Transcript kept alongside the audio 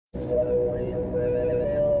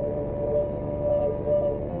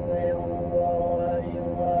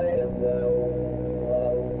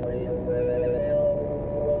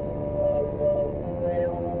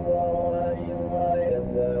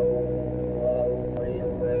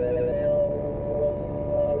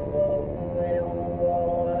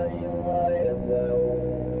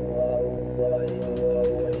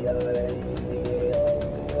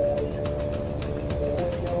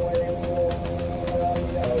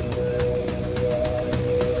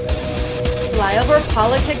Flyover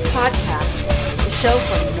PolitiK podcast, the show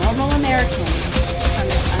for normal Americans. From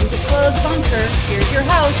this undisclosed bunker, here's your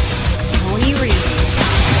host, Tony Reed.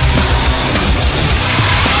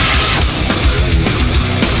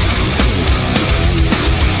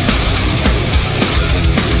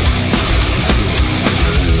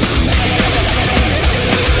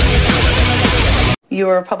 You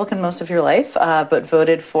were a Republican most of your life, but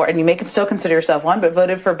voted for, and you may still consider yourself one, but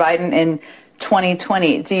voted for Biden in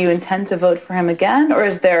 2020. Do you intend to vote for him again, or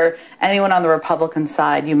is there anyone on the Republican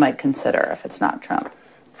side you might consider if it's not Trump?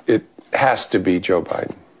 It has to be Joe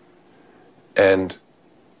Biden. And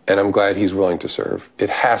I'm glad he's willing to serve. It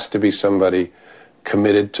has to be somebody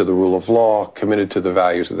committed to the rule of law, committed to the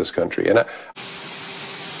values of this country. And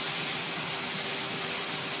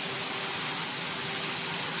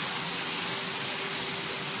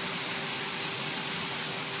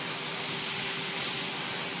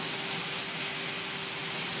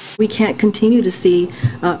we can't continue to see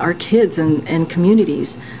our kids and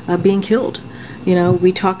communities being killed. You know,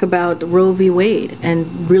 we talk about Roe v. Wade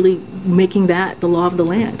and really making that the law of the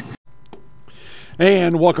land.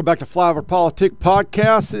 And welcome back to Flyover PolitiK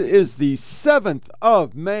podcast. It is the 7th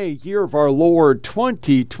of May, year of our Lord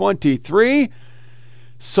 2023.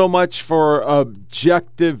 So much for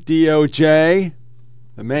objective DOJ.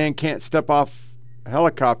 The man can't step off a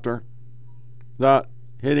helicopter without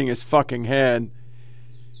hitting his fucking head.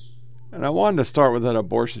 And I wanted to start with that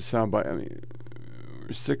abortion soundbite. I mean,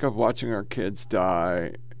 we're sick of watching our kids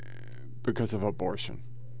die because of abortion.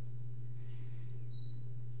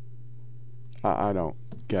 I don't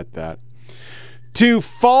get that. To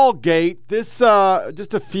Fallgate, this,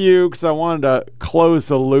 just a few, because I wanted to close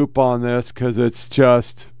the loop on this, because it's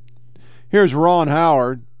just, here's Ron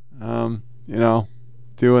Howard, doing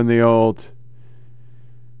the old,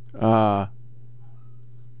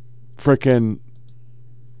 frickin',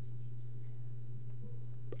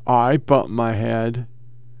 I bump my head.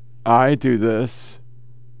 I do this.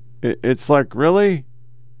 It's like, really?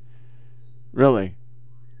 Really?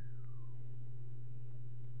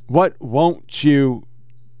 What won't you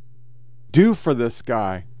do for this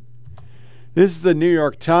guy? This is the New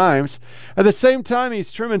York Times. At the same time,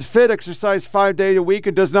 he's trim and fit, exercised 5 days a week,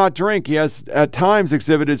 and does not drink. He has at times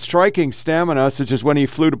exhibited striking stamina, such as when he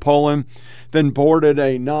flew to Poland, then boarded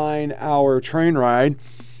a 9-hour train ride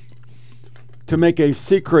to make a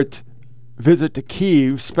secret visit to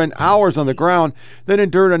Kyiv, spent hours on the ground, then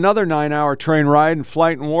endured another 9-hour train ride and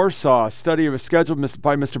flight in Warsaw. A study of his schedule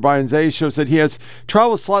by Mr. Biden's aide shows that he has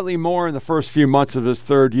traveled slightly more in the first few months of his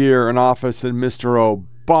third year in office than Mr.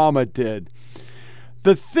 Obama did.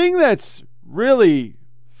 The thing that's really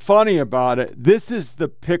funny about it, this is the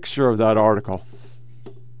picture of that article.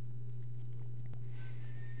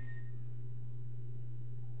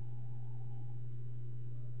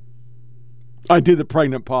 I did the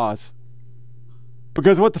pregnant pause.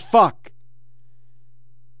 Because what the fuck?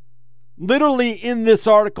 Literally in this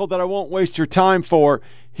article that I won't waste your time for,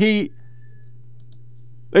 they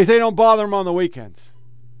say don't bother him on the weekends.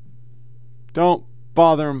 Don't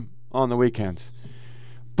bother him on the weekends.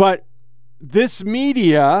 But this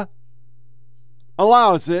media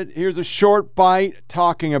allows it. Here's a short bite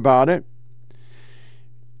talking about it.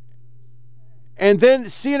 And then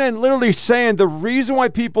CNN literally saying the reason why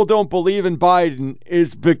people don't believe in Biden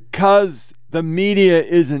is because the media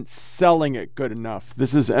isn't selling it good enough.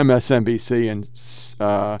 This is MSNBC and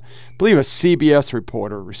I believe a CBS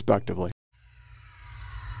reporter, respectively.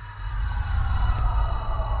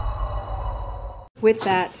 With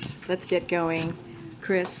that, let's get going.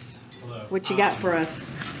 Chris, hello. What you got for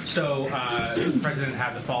us? So the president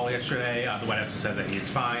had the fall yesterday. The White House said that he's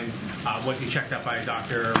fine. Was he checked out by a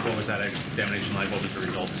doctor? What was that examination like? What was the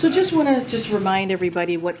result? So just want to remind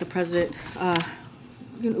everybody what the president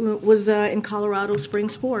was in Colorado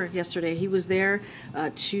Springs 4 yesterday. He was there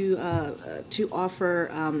to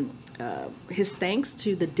offer his thanks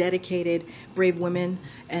to the dedicated, brave women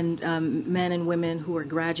and men and women who are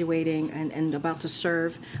graduating and about to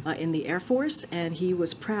serve in the Air Force. And he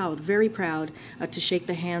was proud, very proud, to shake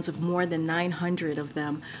the hands of more than 900 of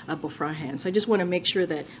them beforehand. So I just want to make sure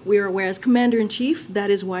that we are aware, as Commander-in-Chief, that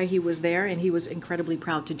is why he was there, and he was incredibly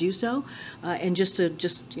proud to do so. And just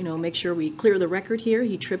to make sure we clear the record here,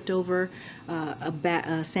 he tripped over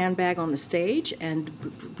a sandbag on the stage,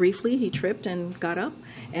 and briefly he tripped and got up,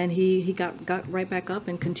 and he got right back up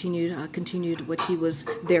and continued what he was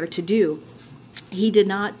there to do. He did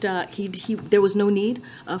not, there was no need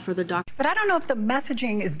for the doctor. But I don't know if the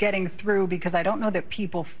messaging is getting through, because I don't know that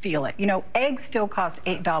people feel it. You know, eggs still cost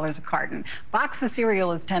 $8 a carton. Box of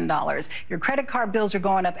cereal is $10. Your credit card bills are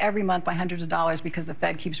going up every month by hundreds of dollars because the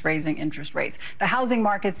Fed keeps raising interest rates. The housing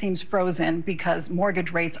market seems frozen because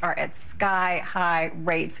mortgage rates are at sky-high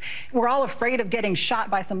rates. We're all afraid of getting shot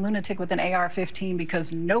by some lunatic with an AR-15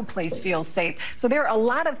 because no place feels safe. So there are a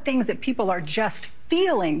lot of things that people are just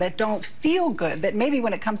feeling that don't feel good, that maybe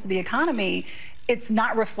when it comes to the economy, it's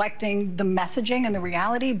not reflecting the messaging and the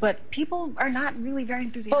reality, but people are not really very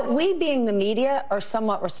enthusiastic. But we, being the media, are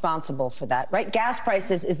somewhat responsible for that, right? Gas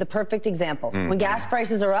prices is the perfect example. When gas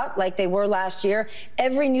prices are up, like they were last year,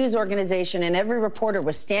 every news organization and every reporter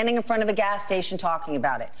was standing in front of a gas station talking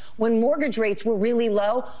about it. When mortgage rates were really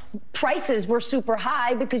low, prices were super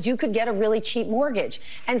high because you could get a really cheap mortgage.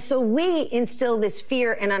 And so we instill this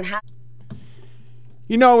fear and unhappiness.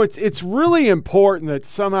 You know, it's really important that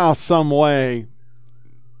somehow, some way,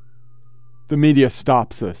 the media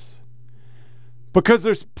stops this. Because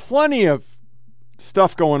there's plenty of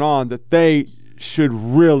stuff going on that they should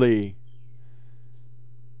really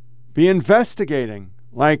be investigating.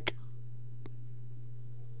 Like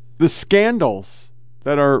the scandals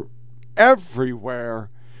that are everywhere.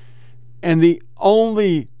 And the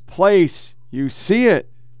only place you see it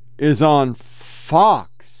is on Fox.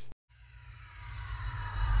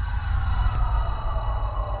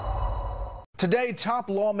 Today, top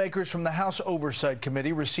lawmakers from the House Oversight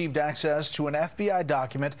Committee received access to an FBI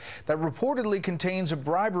document that reportedly contains a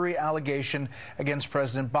bribery allegation against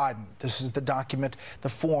President Biden. This is the document, the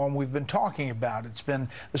form we've been talking about. It's been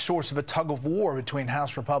the source of a tug of war between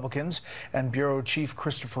House Republicans and Bureau Chief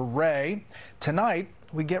Christopher Wray. Tonight,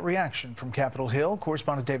 we get reaction from Capitol Hill.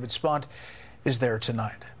 Correspondent David Spunt is there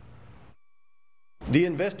tonight. The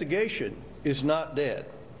investigation is not dead.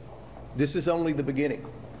 This is only the beginning.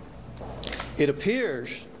 It appears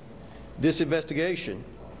this investigation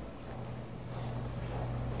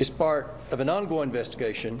is part of an ongoing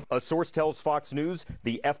investigation. A source tells Fox News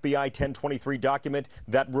the FBI 1023 document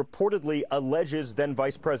that reportedly alleges then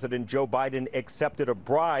Vice President Joe Biden accepted a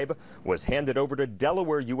bribe was handed over to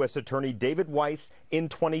Delaware U.S. Attorney David Weiss in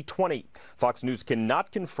 2020. Fox News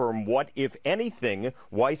cannot confirm what, if anything,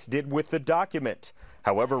 Weiss did with the document.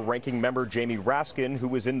 However, Ranking Member Jamie Raskin, who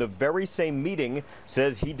was in the very same meeting,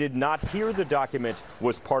 says he did not hear the document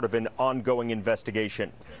was part of an ongoing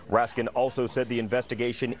investigation. Raskin also said the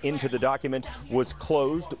investigation into the document was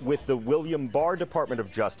closed with the William Barr Department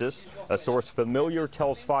of Justice. A source familiar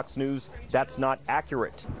tells Fox News that's not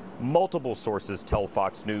accurate. Multiple sources tell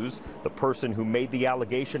Fox News the person who made the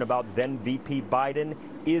allegation about then VP Biden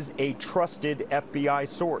is a trusted FBI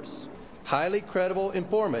source. Highly credible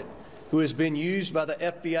informant who has been used by the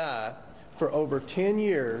FBI for over 10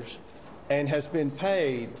 years and has been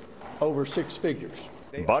paid over 6 figures.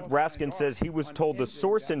 But Raskin says he was told the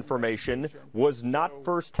source information was not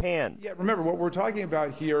firsthand. Yeah, remember, what we're talking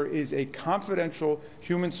about here is a confidential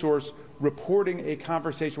human source reporting a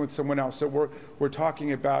conversation with someone else. So we're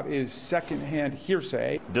talking about is secondhand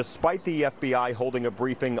hearsay. Despite the FBI holding a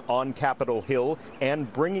briefing on Capitol Hill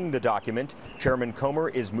and bringing the document, Chairman Comer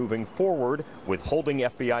is moving forward with holding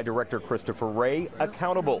FBI Director Christopher Wray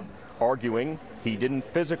accountable, arguing he didn't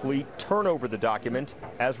physically turn over the document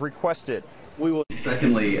as requested.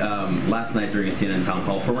 Secondly, last night during a CNN town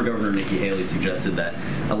hall, former Governor Nikki Haley suggested that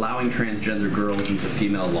allowing transgender girls into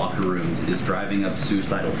female locker rooms is driving up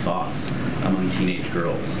suicidal thoughts among teenage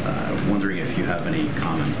girls. Wondering if you have any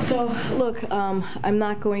comment. So, look, I'm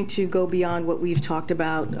not going to go beyond what we've talked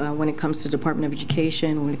about when it comes to Department of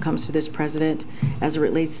Education, when it comes to this president, as it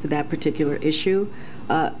relates to that particular issue.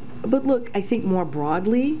 But look, I think more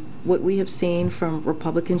broadly, what we have seen from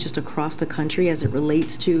Republicans just across the country as it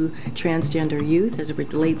relates to transgender youth, as it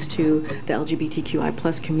relates to the LGBTQI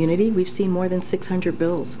plus community, we've seen more than 600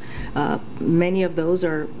 bills. Many of those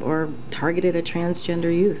are targeted at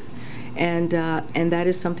transgender youth. and that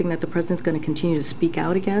is something that the president's going to continue to speak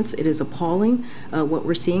out against. It is appalling what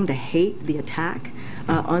we're seeing, the hate, the attack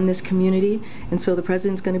on this community, and so the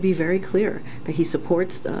president's going to be very clear that he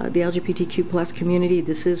supports the LGBTQ plus community.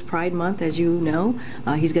 This is Pride Month, as you know.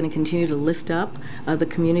 He's going to continue to lift up the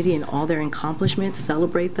community and all their accomplishments,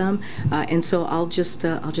 celebrate them, and so I'll just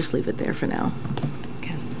leave it there for now.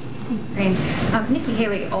 Nikki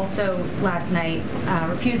Haley also last night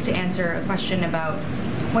refused to answer a question about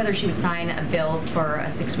whether she would sign a bill for a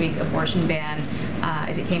 6-week abortion ban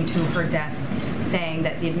if it came to her desk, saying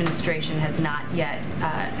that the administration has not yet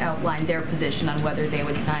outlined their position on whether they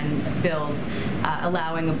would sign bills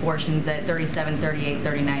allowing abortions at 37, 38,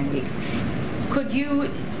 39 weeks. Could you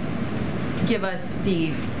give us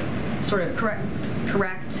the sort of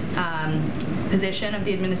correct position of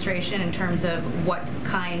the administration in terms of what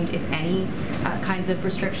kind, if any, kinds of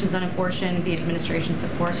restrictions on abortion the administration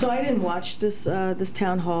supports? So I didn't watch this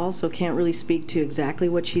town hall, so can't really speak to exactly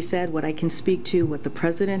what she said. What I can speak to, what the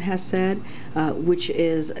president has said, which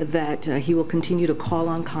is that he will continue to call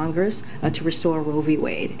on Congress to restore Roe v.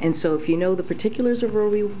 Wade. And so if you know the particulars of Roe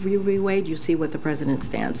v. Wade, you see what the president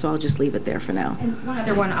stands. So I'll just leave it there for now. And one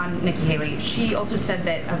other one on Nikki Haley. She also said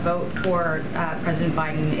that a vote for President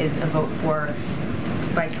Biden is a vote for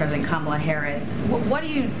Vice President Kamala Harris. What do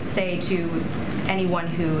you say to anyone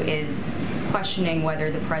who is questioning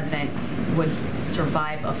whether the president would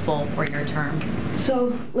survive a full 4-year term?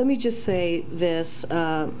 So let me just say this.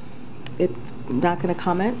 I'm not going to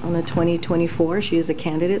comment on the 2024. She is a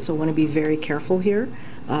candidate, so I want to be very careful here.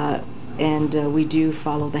 And we do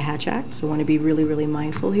follow the Hatch Act, so I want to be really, really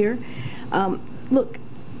mindful here. Look,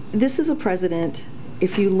 this is a president,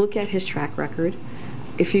 if you look at his track record,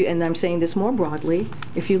 and I'm saying this more broadly,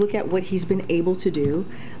 if you look at what he's been able to do,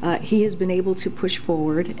 he has been able to push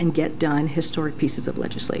forward and get done historic pieces of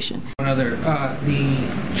legislation.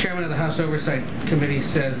 The chairman of the House Oversight Committee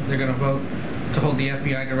says they're going to vote to hold the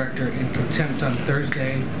FBI director in contempt on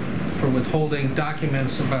Thursday for withholding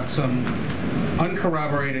documents about some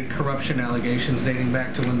uncorroborated corruption allegations dating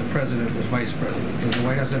back to when the president was vice president. Does the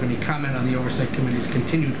White House have any comment on the Oversight Committee's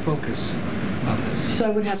continued focus on this? So I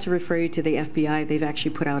would have to refer you to the FBI. They've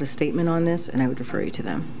actually put out a statement on this, and I would refer you to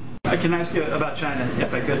them. I can ask you about China,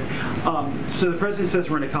 if I could. So the president says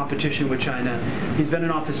we're in a competition with China. He's been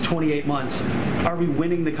in office 28 months. Are we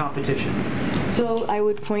winning the competition? So I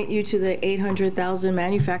would point you to the 800,000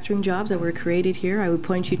 manufacturing jobs that were created here. I would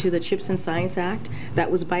point you to the Chips and Science Act that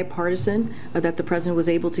was bipartisan, that the president was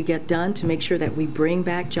able to get done to make sure that we bring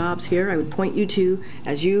back jobs here. I would point you to,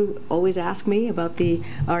 as you always ask me, about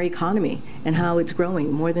our economy and how it's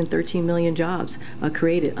growing. More than 13 million jobs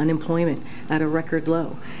created, unemployment at a record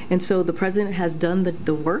low. And so the president has done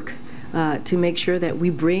the work to make sure that we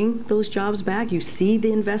bring those jobs back. You see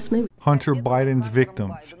the investment. Hunter Biden's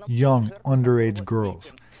victims, young, underage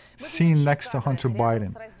girls. Seen next to Hunter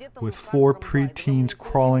Biden, with 4 preteens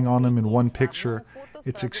crawling on him in one picture,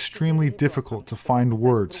 it's extremely difficult to find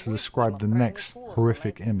words to describe the next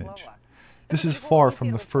horrific image. This is far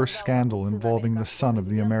from the first scandal involving the son of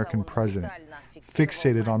the American president,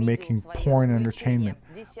 fixated on making porn entertainment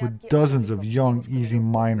with dozens of young, easy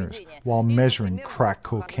minors while measuring crack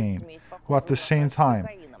cocaine, who at the same time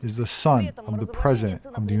is the son of the President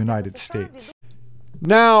of the United States.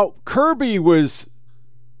 Now, Kirby was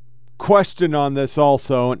questioned on this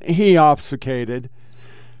also, and he obfuscated.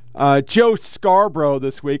 Joe Scarborough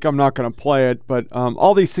this week, I'm not going to play it, but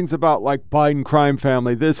all these things about like Biden crime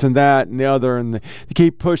family, this and that and the other, and they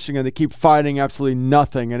keep pushing and they keep fighting absolutely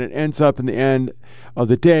nothing, and it ends up in the end of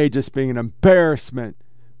the day just being an embarrassment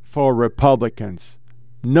for Republicans.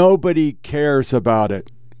 Nobody cares about it.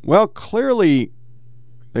 Well, clearly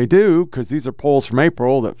they do, because these are polls from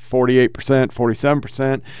April that 48%,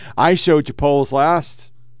 47%. I showed you polls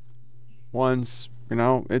last ones.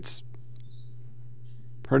 It's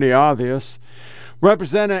pretty obvious.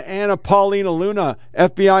 Representative Anna Paulina Luna,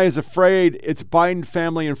 FBI is afraid its Biden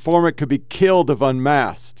family informant could be killed if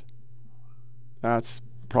unmasked. That's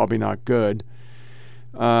probably not good.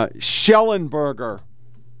 Schellenberger.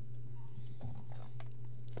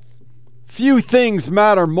 Few things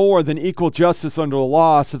matter more than equal justice under the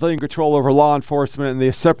law, civilian control over law enforcement, and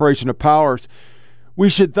the separation of powers. We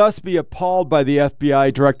should thus be appalled by the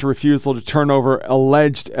FBI director's refusal to turn over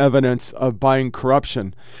alleged evidence of Biden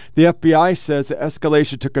corruption. The FBI says the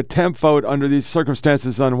escalation to contempt vote under these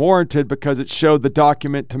circumstances is unwarranted because it showed the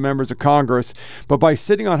document to members of Congress. But by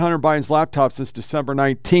sitting on Hunter Biden's laptop since December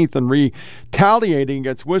 19th and retaliating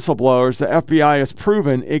against whistleblowers, the FBI has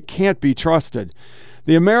proven it can't be trusted.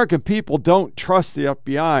 The American people don't trust the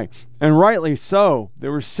FBI, and rightly so. They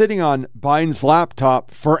were sitting on Biden's laptop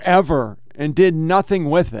forever and did nothing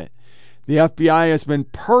with it. The FBI has been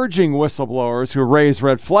purging whistleblowers who raise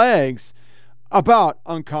red flags about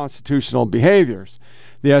unconstitutional behaviors.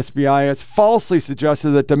 The FBI has falsely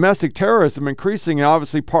suggested that domestic terrorism increasing in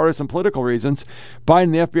obviously partisan political reasons. Biden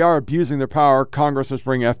and the FBI are abusing their power. Congress must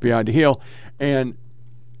bring FBI to heel. And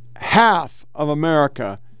half of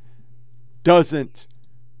America doesn't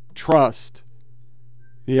trust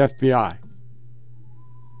the FBI.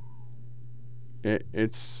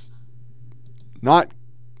 It's not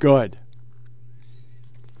good.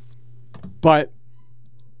 But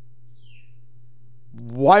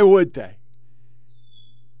why would they?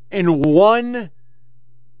 In one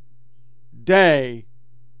day,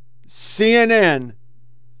 CNN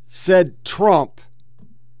said Trump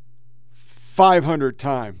 500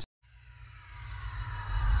 times.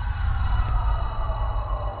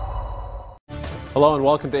 Hello and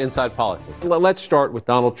welcome to Inside Politics. Let's start with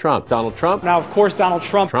Donald Trump. Donald Trump. Now, of course, Donald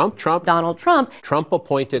Trump. Trump. Donald Trump. Trump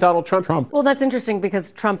appointed Donald Trump. Well, that's interesting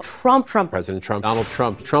because Trump. President Trump. Donald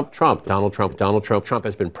Trump. Donald Trump. Trump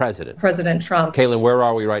has been president. President Trump. Caitlin, where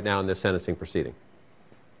are we right now in this sentencing proceeding?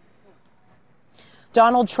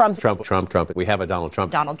 Donald Trump. Trump. We have a Donald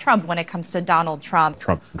Trump. Donald Trump when it comes to Donald Trump.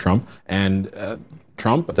 Trump. And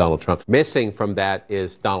Donald Trump. Missing from that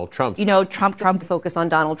is Donald Trump. You know, Trump focus on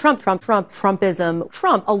Donald Trump,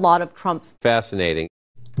 Trumpism, a lot of Trumps. Fascinating.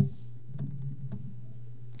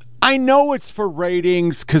 I know it's for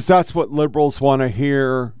ratings because that's what liberals want to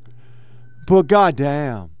hear, but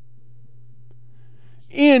goddamn.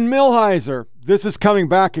 Ian Millhiser, this is coming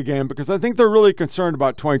back again because I think they're really concerned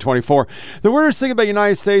about 2024. The weirdest thing about the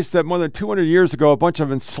United States that more than 200 years ago, a bunch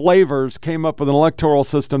of enslavers came up with an electoral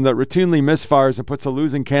system that routinely misfires and puts a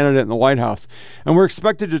losing candidate in the White House. And we're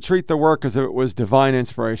expected to treat their work as if it was divine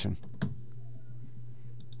inspiration.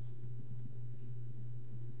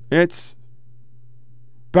 It's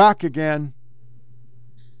back again.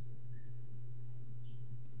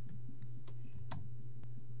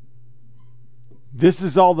 This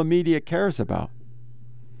is all the media cares about.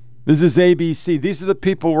 This is ABC. These are the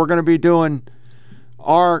people we're going to be doing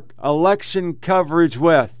our election coverage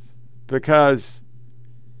with because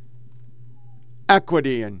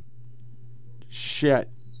equity and shit.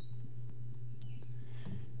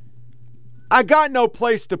 I got no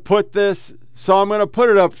place to put this, so I'm going to put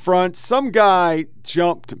it up front. Some guy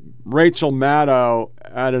jumped Rachel Maddow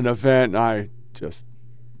at an event. I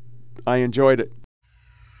enjoyed it.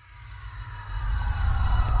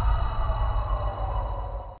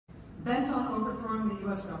 Bent on overthrowing the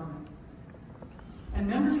U.S. government. And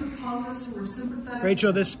members of Congress who were sympathetic...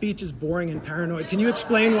 Rachel, this speech is boring and paranoid. Can you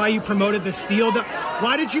explain why you promoted the Steele...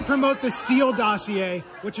 Why did you promote the Steele dossier,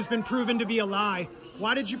 which has been proven to be a lie?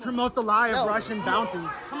 Why did you promote the lie of Russian bounties?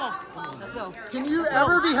 Come on, let's go. Can you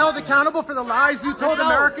ever be held accountable for the lies you told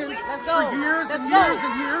Americans for years and years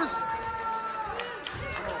and years?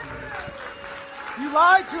 You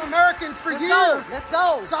lied to Americans for years. Let's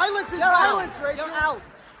go. Silence is violence, Rachel. You're out.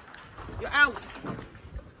 You're out.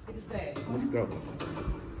 Get his bag. Let's go.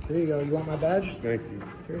 There you go. You want my badge? Thank you.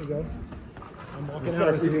 Here you go. I'm walking In out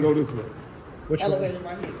fact, with we you. can go this way. Which Elevator way?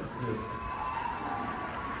 right here.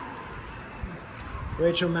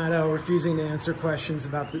 Rachel Maddow refusing to answer questions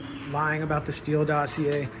about lying about the Steele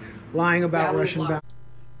dossier, lying about Russian bounties.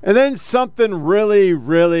 And then something really,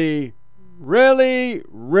 really, really,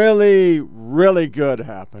 really, really good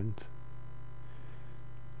happened.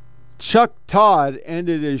 Chuck Todd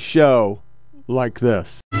ended his show like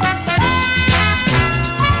this.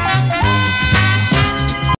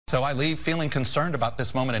 So I leave feeling concerned about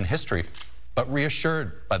this moment in history, but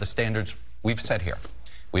reassured by the standards we've set here.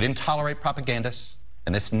 We didn't tolerate propagandists,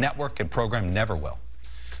 and this network and program never will.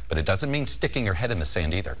 But it doesn't mean sticking your head in the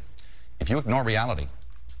sand either. If you ignore reality,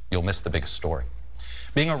 you'll miss the biggest story.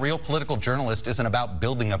 Being a real political journalist isn't about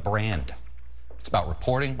building a brand. It's about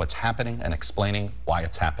reporting what's happening and explaining why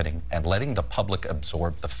it's happening and letting the public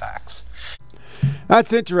absorb the facts.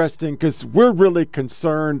 That's interesting because we're really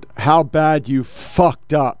concerned how bad you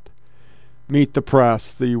fucked up Meet the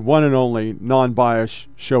Press, the one and only non-biased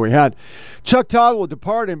show we had. Chuck Todd will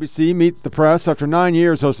depart NBC Meet the Press after 9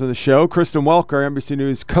 years hosting the show. Kristen Welker, NBC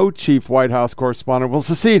News co-chief White House correspondent, will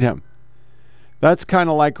succeed him. That's kind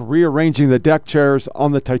of like rearranging the deck chairs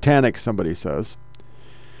on the Titanic, somebody says.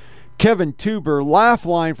 Kevin Tuber, laugh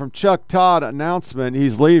line from Chuck Todd announcement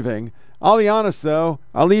he's leaving. I'll be honest, though,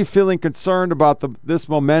 I leave feeling concerned about this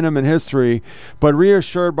momentum in history, but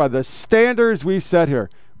reassured by the standards we've set here.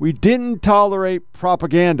 We didn't tolerate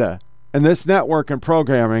propaganda, and this network and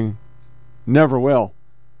programming never will.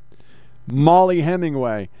 Molly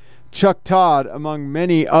Hemingway. Chuck Todd, among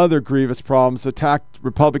many other grievous problems, attacked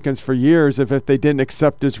Republicans for years if they didn't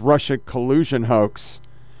accept his Russia collusion hoax.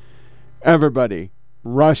 everybody,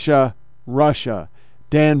 Russia, Russia.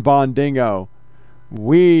 Dan Bondingo,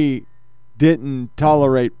 we didn't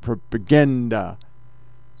tolerate propaganda.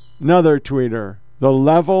 Another tweeter, the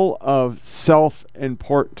level of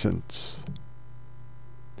self-importance.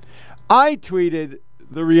 I tweeted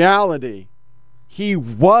the reality. He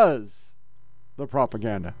was the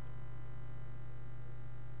propaganda.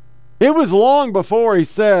 It was long before he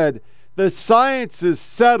said the science is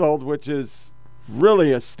settled, which is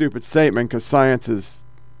really a stupid statement because science is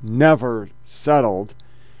never settled,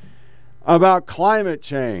 about climate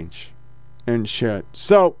change and shit.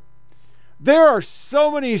 So there are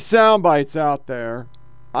so many sound bites out there.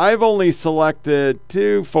 I've only selected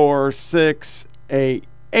 2, 4, 6, 8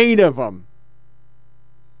 of them.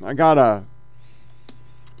 I got a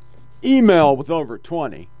email with over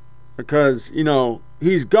 20 because, you know,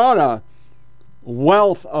 he's got a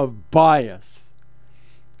wealth of bias.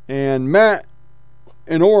 And Matt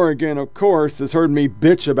in Oregon, of course, has heard me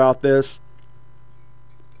bitch about this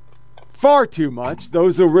far too much.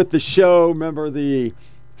 Those who were with the show, remember the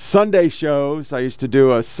Sunday shows. I used to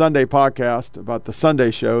do a Sunday podcast about the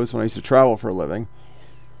Sunday shows when I used to travel for a living.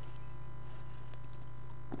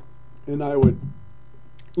 And I would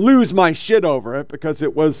lose my shit over it because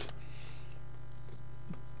it was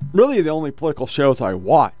really the only political shows I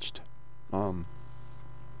watched.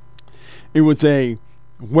 It was a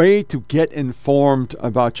way to get informed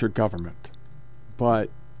about your government. But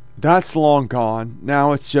that's long gone.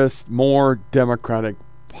 Now it's just more Democratic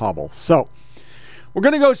pobble. So we're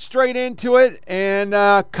going to go straight into it and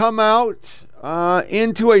come out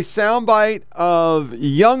into a soundbite of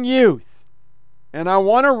young youth. And I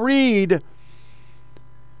want to read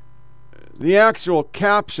the actual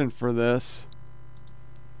caption for this.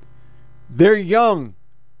 They're young.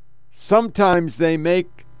 Sometimes they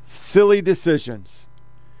make silly decisions.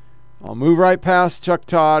 I'll move right past Chuck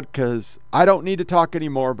Todd because I don't need to talk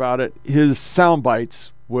anymore about it. His sound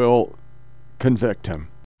bites will convict him.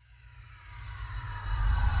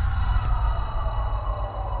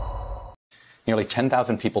 Nearly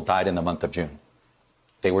 10,000 people died in the month of June.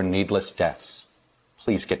 They were needless deaths.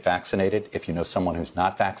 Please get vaccinated. If you know someone who's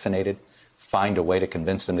not vaccinated, find a way to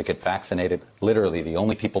convince them to get vaccinated. Literally, the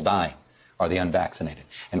only people dying are the unvaccinated.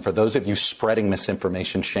 And for those of you spreading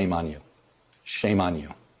misinformation, shame on you. Shame on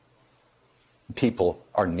you. People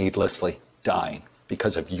are needlessly dying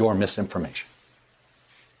because of your misinformation.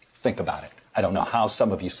 Think about it. I don't know how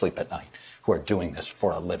some of you sleep at night who are doing this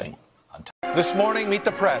for a living. This morning, Meet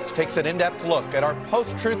the Press takes an in-depth look at our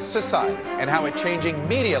post-truth society and how a changing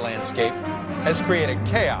media landscape has created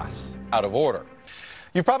chaos out of order.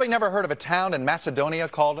 You've probably never heard of a town in Macedonia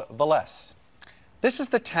called Veles. This is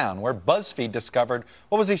the town where BuzzFeed discovered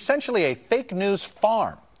what was essentially a fake news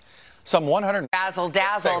farm. Some 100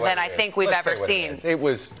 razzle-dazzle than I think we've ever seen. It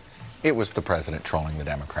was the president trolling the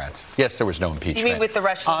Democrats. Yes, there was no impeachment. You mean with the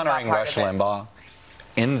Rush Limbaugh honoring part Rush of it? Limbaugh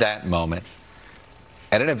in that moment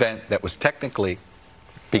at an event that was technically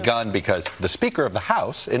begun because the Speaker of the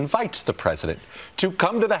House invites the president to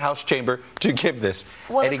come to the House chamber to give this.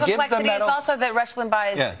 Well, and the he gives the complexity medal. is also that Rush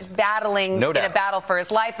Limbaugh is battling No in a doubt. battle for his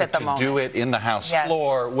life at the moment. To do it in the House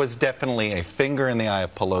floor was definitely a finger in the eye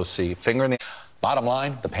of Pelosi, finger in the... Bottom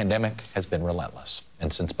line, the pandemic has been relentless.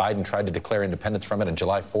 And since Biden tried to declare independence from it on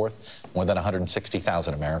July 4th, more than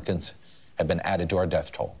 160,000 Americans have been added to our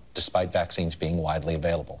death toll, despite vaccines being widely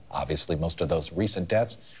available. Obviously, most of those recent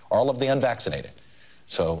deaths are all of the unvaccinated.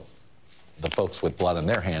 So the folks with blood on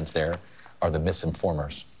their hands there are the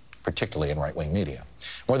misinformers, particularly in right-wing media.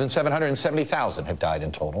 More than 770,000 have died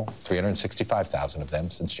in total, 365,000 of them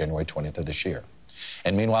since January 20th of this year.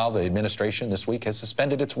 And meanwhile, the administration this week has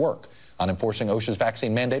suspended its work on enforcing OSHA's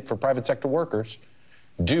vaccine mandate for private sector workers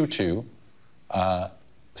due to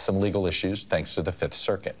some legal issues thanks to the Fifth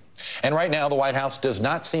Circuit. And right now, the White House does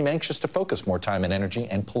not seem anxious to focus more time and energy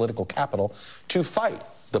and political capital to fight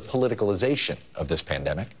the politicalization of this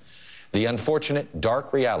pandemic. The unfortunate,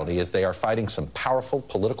 dark reality is they are fighting some powerful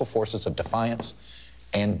political forces of defiance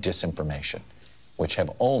and disinformation, which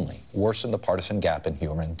have only worsened the partisan gap in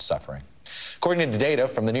human suffering. According to data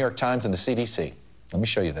from the New York Times and the CDC, let me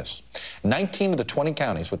show you this. 19 of the 20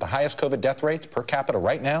 counties with the highest COVID death rates per capita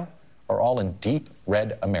right now are all in deep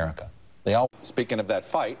red America. They all. Speaking of that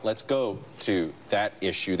fight, let's go to that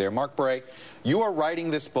issue there. Mark Bray, you are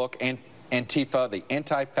writing this book, Antifa, the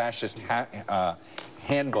Anti-Fascist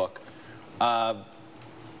Handbook.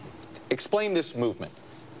 Explain this movement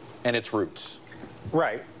and its roots.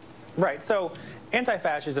 Right. So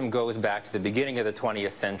Anti-fascism goes back to the beginning of the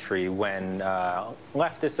 20th century when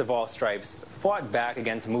leftists of all stripes fought back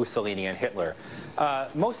against Mussolini and Hitler.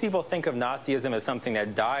 Most people think of Nazism as something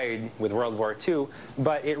that died with World War II,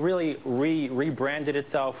 but it really rebranded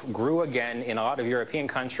itself, grew again in a lot of European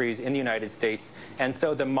countries, in the United States. And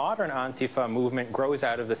so the modern Antifa movement grows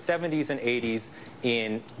out of the 70s and 80s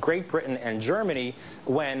in Great Britain and Germany,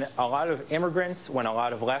 when a lot of immigrants, when a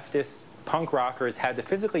lot of leftists, punk rockers had to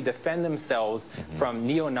physically defend themselves from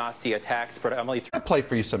neo-Nazi attacks. But Emily, I want to play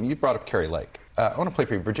for you some. You brought up Kari Lake. I want to play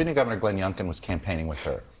for you. Virginia Governor Glenn Youngkin was campaigning with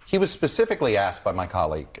her. He was specifically asked by my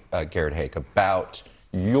colleague Garrett Haake about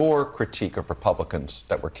your critique of Republicans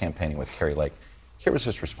that were campaigning with Kari Lake. Here was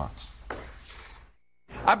his response.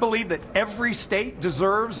 I believe that every state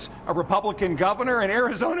deserves a Republican governor, and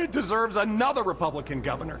Arizona deserves another Republican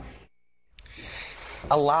governor.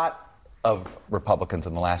 A lot of Republicans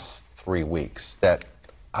in the last 3 weeks that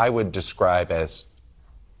I would describe as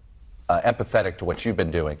empathetic to what you've been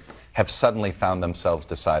doing have suddenly found themselves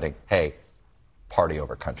deciding, hey, party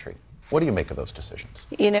over country. What do you make of those decisions?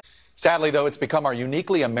 Sadly, though, it's become our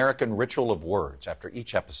uniquely American ritual of words after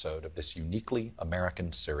each episode of this uniquely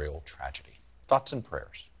American serial tragedy. Thoughts and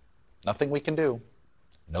prayers. Nothing we can do.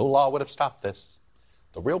 No law would have stopped this.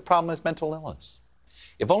 The real problem is mental illness.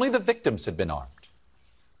 If only the victims had been armed.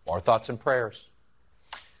 More thoughts and prayers.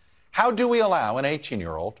 How do we allow an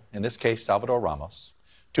 18-year-old, in this case Salvador Ramos,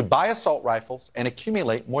 to buy assault rifles and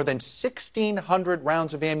accumulate more than 1,600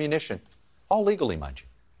 rounds of ammunition, all legally, mind you?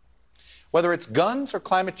 Whether it's guns or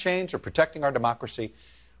climate change or protecting our democracy,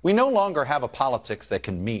 we no longer have a politics that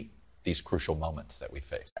can meet these crucial moments that we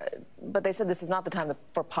face. But they said this is not the time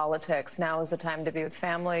for politics. Now is the time to be with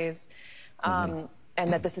families, and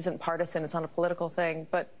that this isn't partisan. It's not a political thing.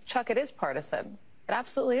 But, Chuck, it is partisan. It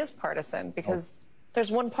absolutely is partisan because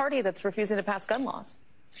there's one party that's refusing to pass gun laws.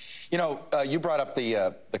 You know, you brought up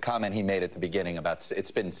the comment he made at the beginning about that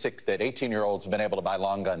 18-year-olds have been able to buy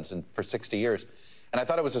long guns for 60 years. And I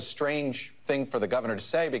thought it was a strange thing for the governor to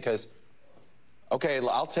say because, okay,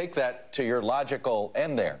 I'll take that to your logical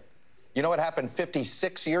end there. You know what happened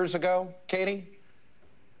 56 years ago, Katie?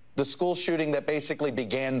 The school shooting that basically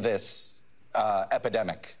began this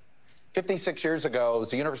epidemic. 56 years ago, it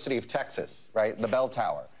was the University of Texas, right? The bell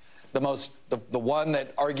tower. The one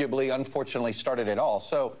that arguably, unfortunately, started it all.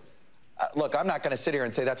 So, look, I'm not going to sit here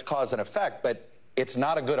and say that's cause and effect, but it's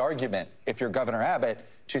not a good argument if you're Governor Abbott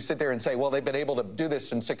to sit there and say, well, they've been able to do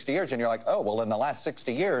this in 60 years. And you're like, oh, well, in the last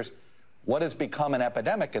 60 years, what has become an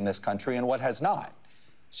epidemic in this country and what has not?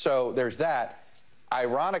 So there's that.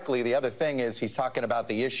 Ironically, the other thing is he's talking about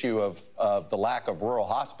the issue of the lack of rural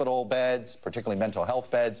hospital beds, particularly mental health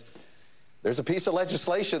beds. There's a piece of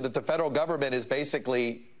legislation that the federal government is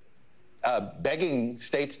basically begging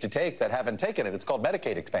states to take that haven't taken it. It's called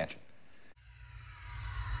Medicaid expansion.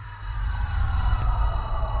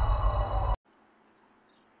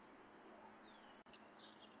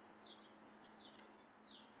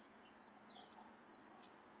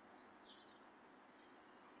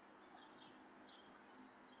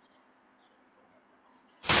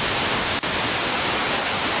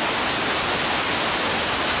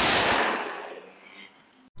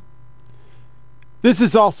 This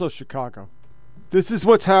is also Chicago. This is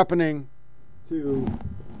what's happening to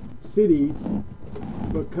cities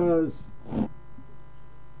because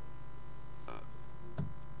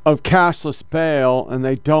of cashless bail, and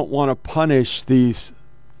they don't want to punish these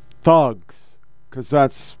thugs because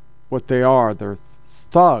that's what they are. They're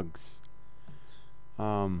thugs.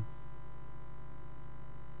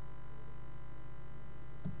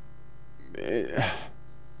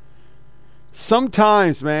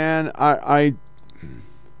 Sometimes, man,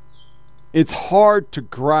 it's hard to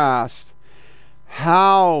grasp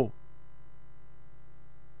how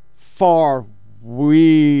far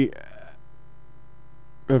we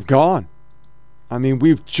have gone. I mean,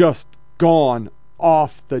 we've just gone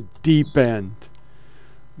off the deep end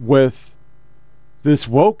with this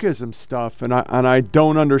wokeism stuff, and I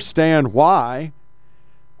don't understand why.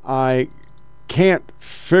 I can't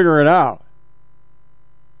figure it out.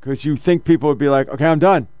 Because you think people would be like, okay, I'm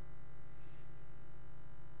done.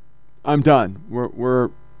 I'm done. We're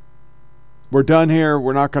done here.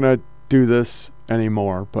 We're not going to do this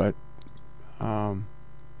anymore. But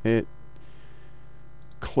it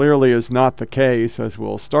clearly is not the case, as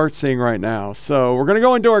we'll start seeing right now. So we're going to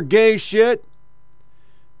go into our gay shit.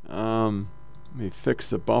 Let me fix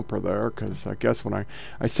the bumper there, because I guess when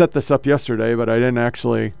I set this up yesterday, but I didn't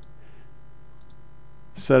actually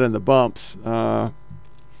set in the bumps. We're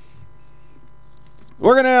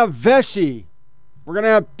going to have Vesci. We're going to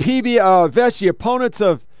have Vesci, opponents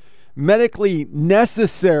of medically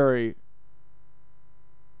necessary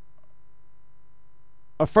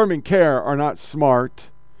affirming care are not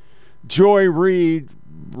smart. Joy Reid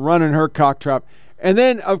running her cock trap. And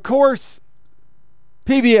then, of course,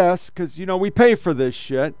 PBS, because, we pay for this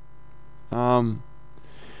shit,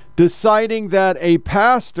 deciding that a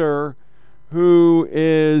pastor who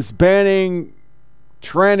is banning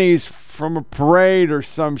trannies from a parade or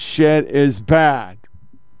some shit is bad.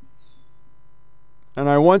 And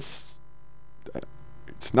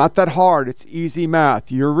it's not that hard. It's easy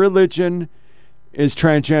math. Your religion is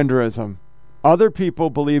transgenderism. Other people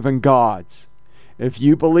believe in gods. If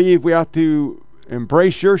you believe we have to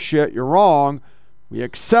embrace your shit, you're wrong. We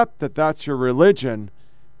accept that that's your religion.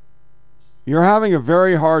 You're having a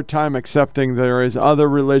very hard time accepting there is other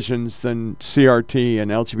religions than CRT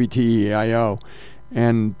and LGBTIO.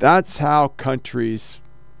 And that's how countries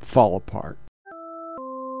fall apart.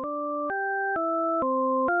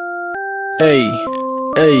 Hey,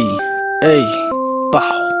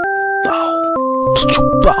 bow,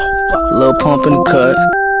 little pump in the cut.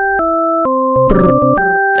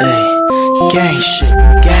 Hey, gang shit,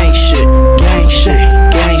 gang shit, gang shit,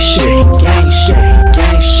 gang shit, gang shit,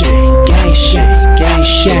 gang shit, gang shit, gang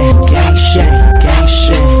shit, gang shit, gang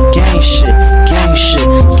shit, gang shit, gang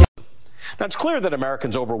shit. Now, it's clear that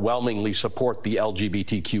Americans overwhelmingly support the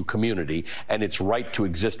LGBTQ community and its right to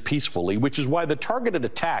exist peacefully, which is why the targeted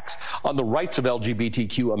attacks on the rights of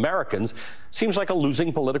LGBTQ Americans seems like a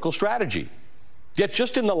losing political strategy. Yet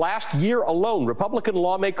just in the last year alone, Republican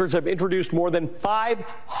lawmakers have introduced more than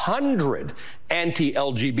 500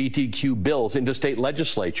 anti-LGBTQ bills into state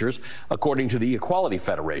legislatures, according to the Equality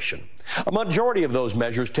Federation. A majority of those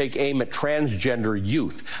measures take aim at transgender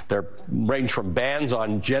youth. They range from bans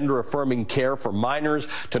on gender-affirming care for minors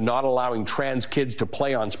to not allowing trans kids to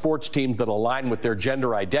play on sports teams that align with their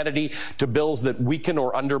gender identity to bills that weaken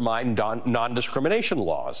or undermine non-discrimination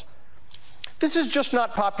laws. This is just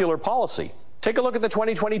not popular policy. Take a look at the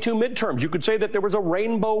 2022 midterms. You could say that there was a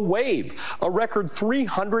rainbow wave. A record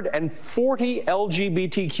 340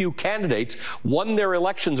 LGBTQ candidates won their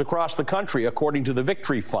elections across the country, according to the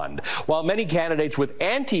Victory Fund, while many candidates with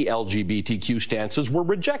anti-LGBTQ stances were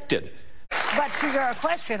rejected. But to your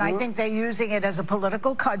question, I think they're using it as a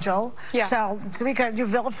political cudgel. Yeah. So because you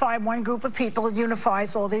vilify one group of people, it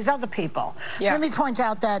unifies all these other people. Yeah. Let me point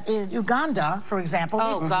out that in Uganda, for example,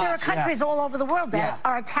 there are countries all over the world that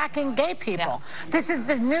are attacking gay people. Yeah. This is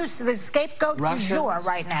the scapegoat du jour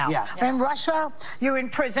right now. Yeah. In Russia, you're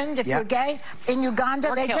imprisoned if you're gay. In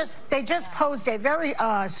Uganda, they just posed a very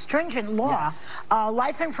stringent law,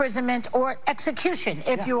 life imprisonment or execution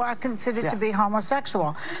if you are considered to be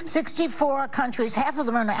homosexual. 64 countries, half of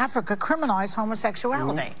them are in Africa, criminalize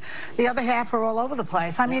homosexuality. The other half are all over the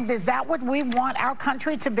place. I mean, is that what we want our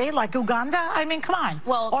country to be, like Uganda? I mean, come on.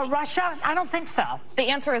 Well, or Russia? I don't think so. The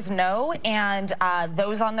answer is no, and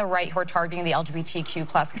those on the right who are targeting the LGBTQ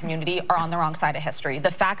plus community are on the wrong side of history.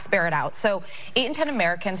 The facts bear it out. So 8 in 10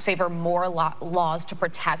 Americans favor more laws to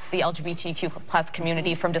protect the LGBTQ plus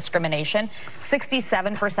community from discrimination.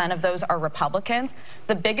 67% of those are Republicans.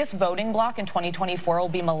 The biggest voting bloc in 2024 will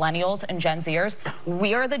be millennials and Gen Zers.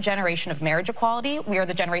 We are the generation of marriage equality. We are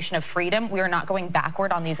the generation of freedom. We are not going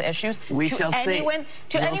backward on these issues. We shall see.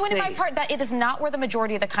 To anyone in my part, that it is not where the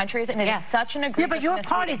majority of the country is, and it is such an egregious but your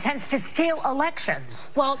party tends to steal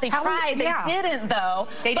elections. Well, they tried. They didn't, though.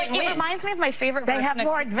 They didn't win. It reminds me of my favorite verse. They have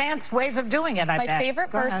more advanced ways of doing it, I bet. My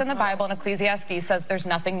favorite verse in the Bible in Ecclesiastes says there's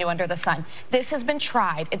nothing new under the sun. This has been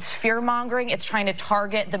tried. It's fear-mongering. It's trying to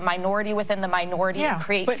target the minority within the minority and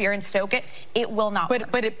create fear and stoke it. It will not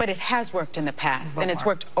work. But it has worked in the past, and it's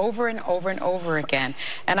worked over and over and over again.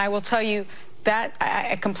 And I will tell you that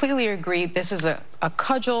I completely agree. This is a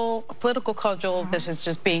cudgel, a political cudgel. This is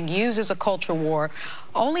just being used as a culture war.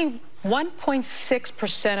 Only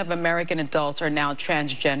 1.6% of American adults are now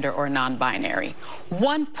transgender or non-binary.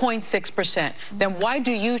 1.6%. Then why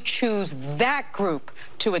do you choose that group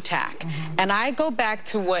to attack? And I go back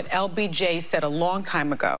to what LBJ said a long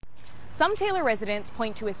time ago. Some Taylor residents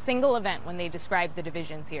point to a single event when they describe the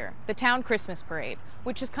divisions here, the town Christmas parade,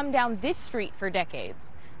 which has come down this street for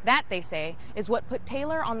decades. That, they say, is what put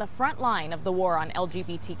Taylor on the front line of the war on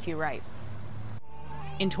LGBTQ rights.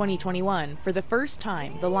 In 2021, for the first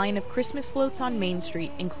time, the line of Christmas floats on Main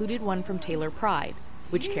Street included one from Taylor Pride,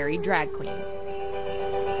 which carried drag queens.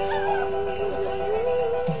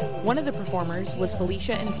 One of the performers was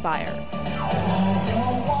Felicia Inspire.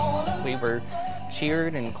 We were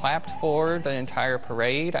cheered and clapped for the entire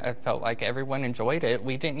parade. I felt like everyone enjoyed it.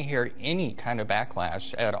 We didn't hear any kind of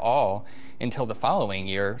backlash at all until the following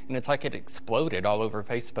year, and it's like it exploded all over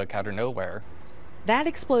Facebook out of nowhere. That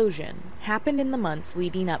explosion happened in the months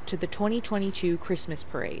leading up to the 2022 Christmas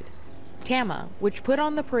parade. TAMA, which put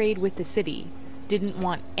on the parade with the city, didn't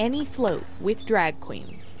want any float with drag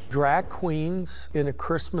queens. Drag queens in a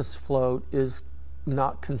Christmas float is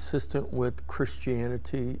not consistent with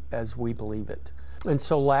Christianity as we believe it. And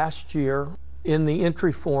so last year, in the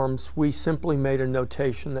entry forms, we simply made a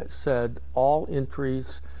notation that said all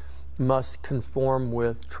entries must conform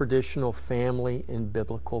with traditional family and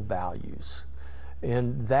biblical values.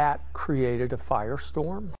 And that created a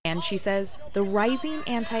firestorm. And she says the rising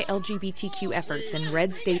anti-LGBTQ efforts in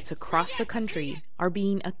red states across the country are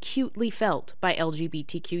being acutely felt by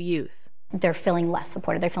LGBTQ youth. They're feeling less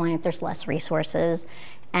supported. They're feeling like there's less resources,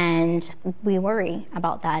 and we worry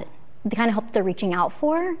about that. The kind of help they're reaching out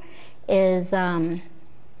for is, we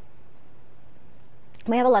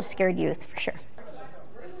have a lot of scared youth, for sure.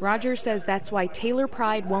 Rogers says that's why Taylor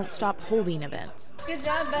Pride won't stop holding events. Good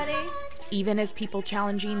job, buddy. Even as people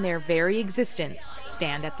challenging their very existence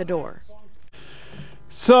stand at the door.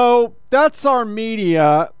 So that's our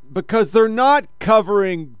media, because they're not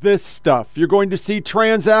covering this stuff. You're going to see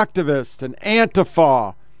trans activists and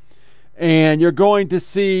Antifa, and you're going to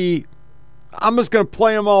see, I'm just going to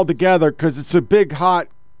play them all together because it's a big hot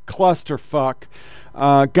clusterfuck.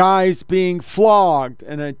 Guys being flogged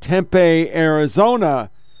in a Tempe, Arizona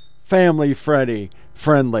family friendly.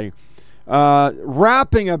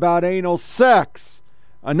 Rapping about anal sex.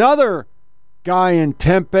 Another guy in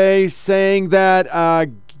Tempe saying that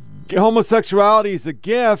homosexuality is a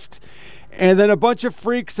gift, and then a bunch of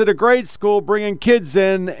freaks at a grade school bringing kids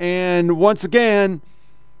in, and once again,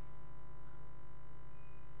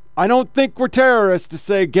 I don't think we're terrorists to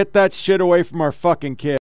say get that shit away from our fucking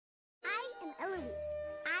kids.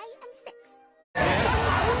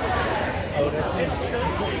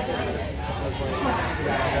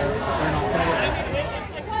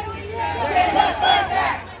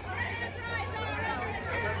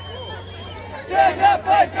 Stand up,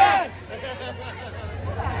 fight back!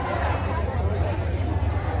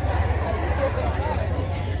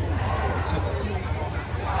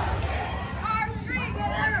 Our street,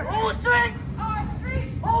 whatever! Whole street! Our street!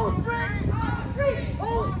 Whole street! Our street!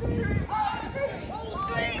 Whole street! Our street!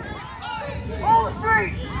 Whole street! Whole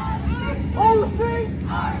street! Whole street!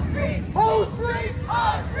 Our street! Whole street!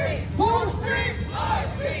 Our street! Whole street! Our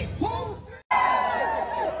street! Whole street!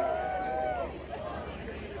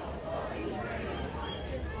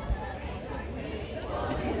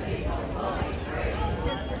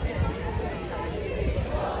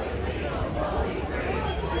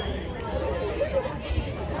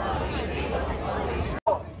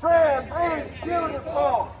 Trans is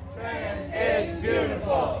beautiful. Trans is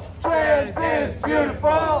beautiful. Trans is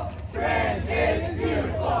beautiful. Trans is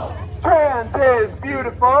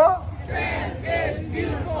beautiful. Trans is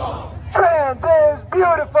beautiful. Trans is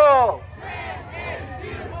beautiful. Trans is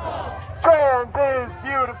beautiful. Trans is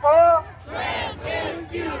beautiful. Trans is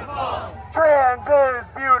beautiful. Trans is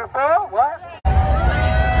beautiful. What?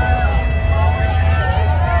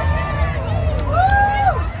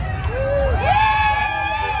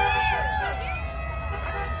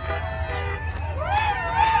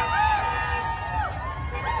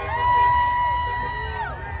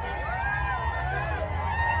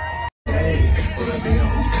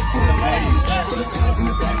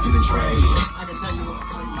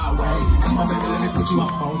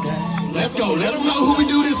 Let's go, let them know who we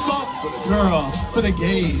do this for. For the girls, for the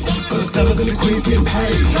gays, for the fellas and the queens getting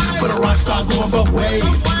paid, for the rock stars going both ways.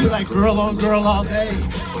 We like girl on girl all day.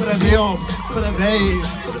 For the them, for the they,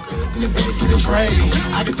 for the fellas and the baby getting trade.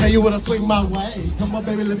 I can tell you what I swing my way. Come on,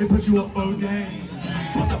 baby, let me put you up on game.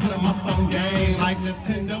 Once I put him up on game, like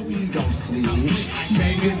Nintendo, we gon' switch.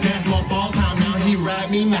 Vegas dance more ball time, now he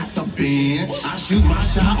ride me, not the bench. I shoot my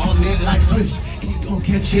shot on it like switch. He gon'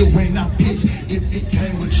 catch it when I pitch. If it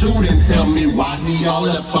came with you, then tell me why he all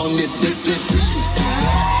up on this dick.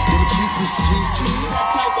 Them cheeks is sweet. That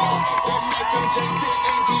type of that make them Jason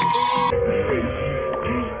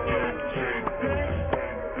and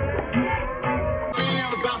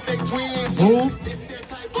Fans bounce they twins. Who? This that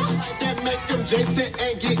type of that make them Jason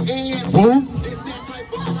and get in. Who? This that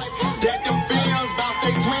type of that them fans bounce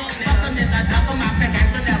they twins.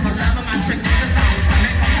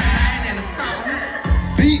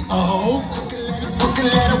 B.O.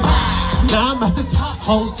 Now I'm at the top,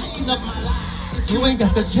 whole team of my life. You ain't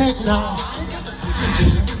got the check now.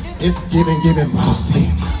 It's giving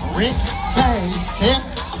bossy. Rick, hey, hip,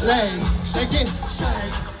 lay, shake it,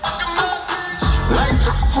 shake. Lights,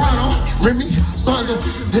 frontal, Remy, thunder,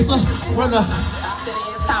 this a runner.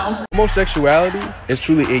 Homosexuality is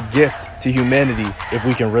truly a gift to humanity if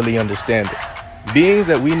we can really understand it. Beings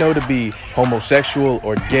that we know to be homosexual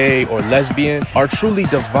or gay or lesbian are truly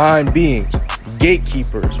divine beings,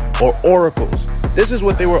 gatekeepers or oracles This is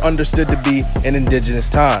what they were understood to be in indigenous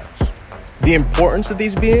times. The importance of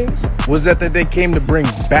these beings was that they came to bring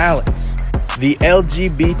balance. The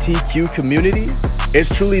LGBTQ community is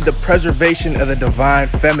truly the preservation of the divine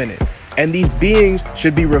feminine, and these beings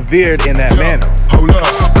should be revered in that manner. Hold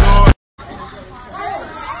up.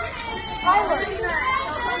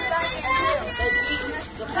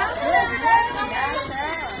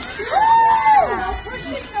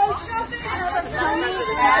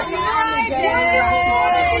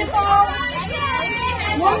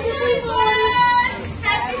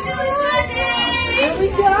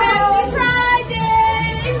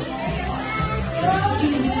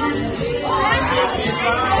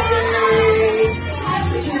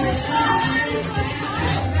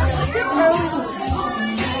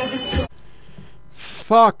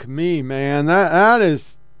 Fuck me, man. That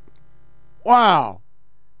is... Wow.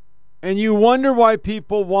 And you wonder why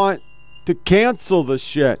people want to cancel the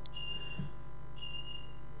shit.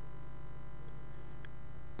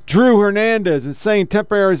 Drew Hernandez is saying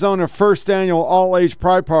Tempe, Arizona first annual all-age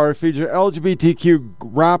pride party featured LGBTQ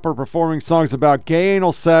rapper performing songs about gay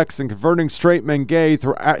anal sex and converting straight men gay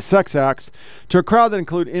through sex acts to a crowd that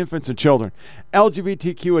include infants and children.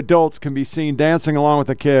 LGBTQ adults can be seen dancing along with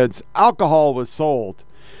the kids. Alcohol was sold.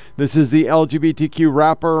 This is the LGBTQ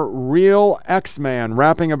rapper Real X-Man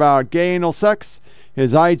rapping about gay anal sex.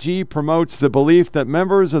 His IG promotes the belief that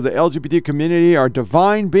members of the LGBT community are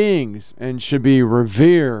divine beings and should be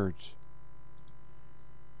revered.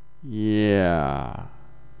 Yeah.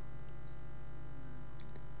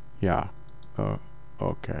 Yeah.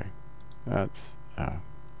 Okay. That's...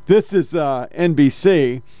 This is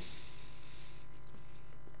NBC.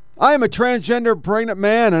 I am a transgender pregnant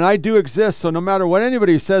man, and I do exist, so no matter what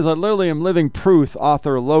anybody says, I literally am living proof,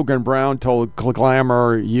 author Logan Brown told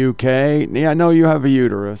Glamour UK. Yeah, I know you have a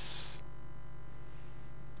uterus.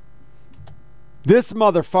 This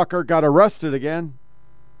motherfucker got arrested again.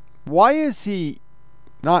 Why is he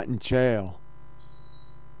not in jail?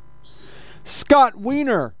 Scott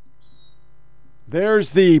Wiener.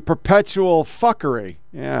 There's the perpetual fuckery.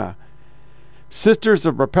 Yeah. Sisters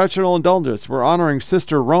of Perpetual Indulgence. We're honoring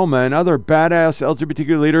Sister Roma and other badass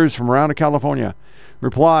LGBTQ leaders from around California.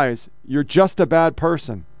 Replies, you're just a bad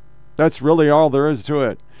person. That's really all there is to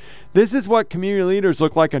it. This is what community leaders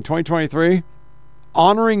look like in 2023.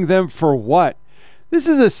 Honoring them for what? This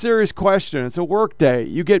is a serious question. It's a work day.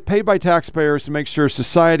 You get paid by taxpayers to make sure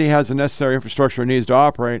society has the necessary infrastructure it needs to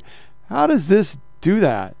operate. How does this do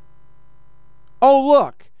that? Oh,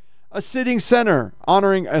 look. A sitting senator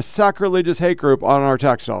honoring a sacrilegious hate group on our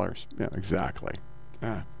tax dollars. Yeah, exactly.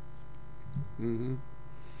 Yeah. Mm-hmm.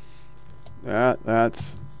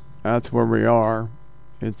 That's where we are.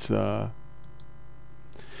 It's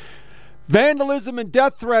vandalism and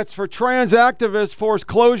death threats for trans activists force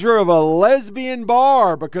closure of a lesbian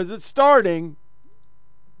bar because it's starting.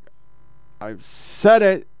 I've said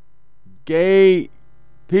it. Gay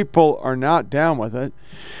people are not down with it.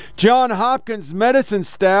 John Hopkins medicine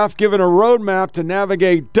staff given a roadmap to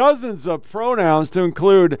navigate dozens of pronouns to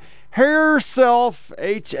include herself,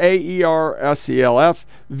 H-A-E-R-S-E-L-F,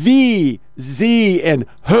 V, Z, and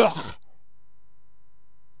H.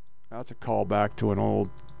 That's a callback to an old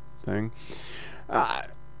thing.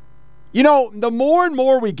 You know, the more and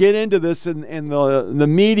more we get into this in the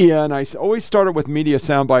media, and I always started with media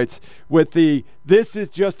sound bites, with this is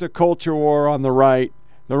just a culture war on the right.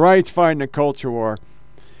 The right's fighting a culture war.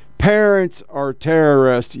 Parents are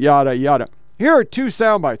terrorists, yada, yada. Here are two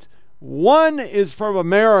sound bites. One is from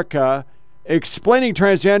America explaining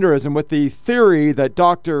transgenderism with the theory that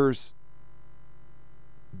doctors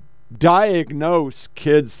diagnose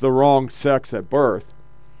kids the wrong sex at birth.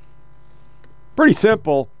 Pretty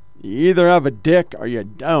simple. You either have a dick or you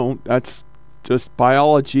don't. That's just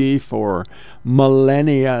biology for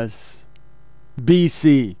millennia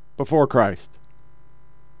BC, before Christ.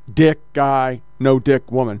 Dick guy, no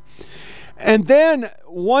dick woman. And then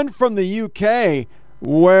one from the UK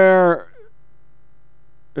where,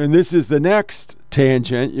 and this is the next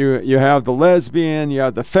tangent, you have the lesbian, you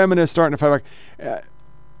have the feminist starting to fight back.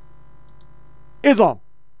 Islam,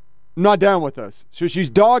 not down with us. So she's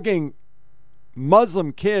dogging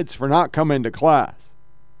Muslim kids for not coming to class.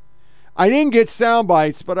 I didn't get sound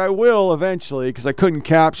bites, but I will eventually because I couldn't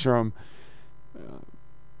capture them.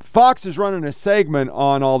 Fox is running a segment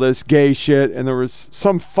on all this gay shit, and there was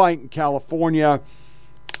some fight in California.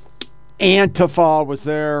 Antifa was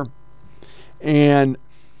there, and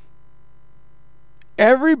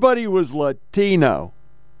everybody was Latino,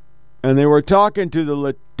 and they were talking to the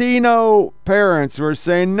Latino parents who were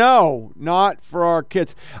saying, no, not for our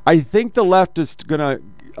kids. I think the left is going to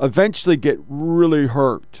eventually get really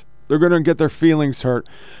hurt. They're going to get their feelings hurt.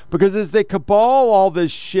 Because as they cabal all this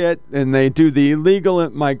shit and they do the illegal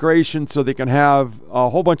migration so they can have a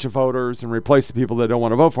whole bunch of voters and replace the people that don't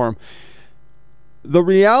want to vote for them, the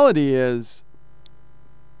reality is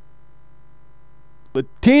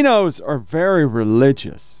Latinos are very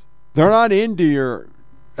religious. They're not into your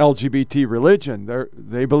LGBT religion.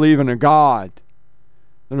 They believe in a God.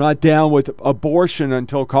 They're not down with abortion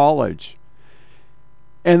until college.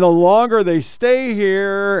 And the longer they stay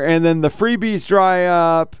here and then the freebies dry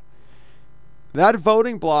up, that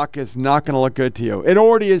voting bloc is not going to look good to you. It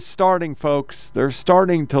already is starting, folks. They're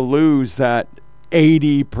starting to lose that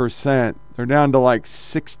 80%. They're down to like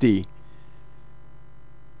 60.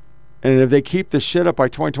 And if they keep the shit up by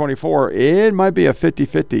 2024, it might be a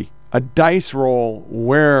 50-50. A dice roll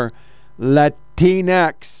where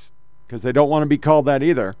Latinx, because they don't want to be called that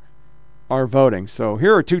either, are voting. So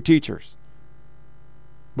here are 2 teachers.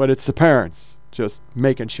 But it's the parents just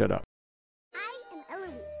making shit up.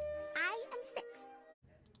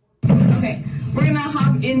 Okay, we're gonna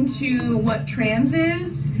hop into what trans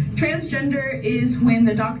is. Transgender is when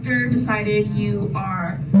the doctor decided you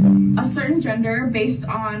are a certain gender based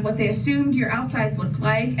on what they assumed your outsides looked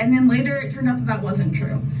like, and then later it turned out that that wasn't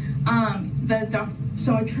true.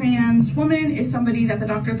 So a trans woman is somebody that the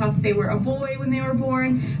doctor thought that they were a boy when they were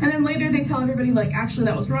born, and then later they tell everybody, like, actually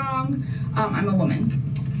that was wrong, I'm a woman.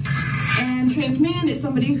 And trans man is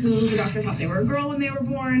somebody who the doctor thought they were a girl when they were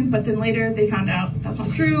born, but then later they found out that's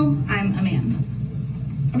not true, I'm a man.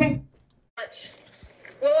 Okay.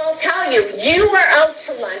 Well, I'll tell you, you are out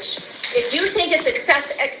to lunch. If you think it's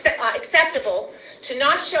acceptable to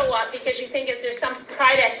not show up because you think there's some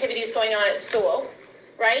pride activities going on at school,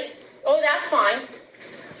 right? Oh, that's fine.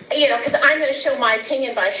 You know, because I'm going to show my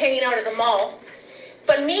opinion by hanging out at the mall.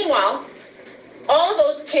 But meanwhile, all of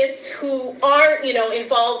those kids who are, you know,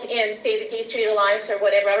 involved in, say, the Gay Street Alliance or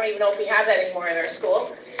whatever, I don't even know if we have that anymore in our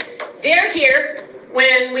school, they're here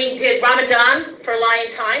when we did Ramadan for Lion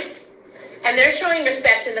Time, and they're showing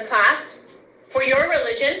respect in the class for your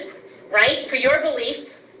religion, right, for your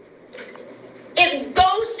beliefs. It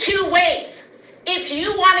goes 2 ways. If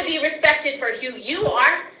you want to be respected for who you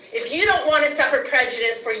are, if you don't want to suffer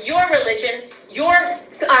prejudice for your religion, your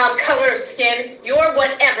color of skin, your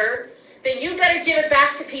whatever, then you better give it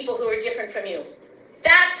back to people who are different from you.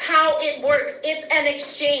 That's how it works. It's an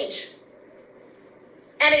exchange.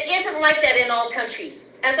 And it isn't like that in all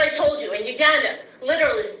countries. As I told you, in Uganda,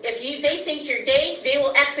 literally, if they think you're gay, they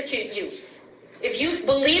will execute you. If you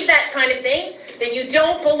believe that kind of thing, then you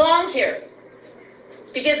don't belong here.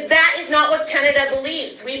 Because that is not what Canada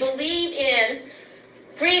believes. We believe in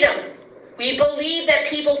freedom. We believe that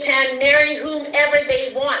people can marry whomever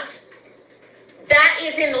they want. That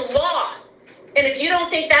is in the law. And if you don't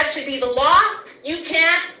think that should be the law, you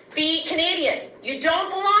can't be Canadian. You don't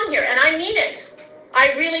belong here. And I mean it.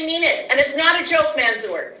 I really mean it. And it's not a joke,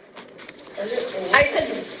 Mansour.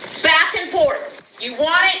 It's a back and forth. You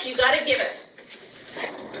want it, you got to give it.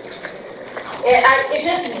 It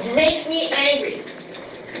just makes me angry.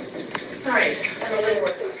 Sorry, I'm a little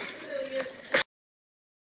working.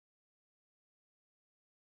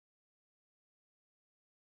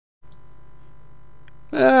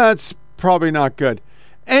 That's probably not good.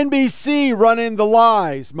 NBC running the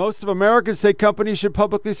lies. Most of Americans say companies should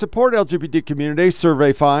publicly support LGBT community.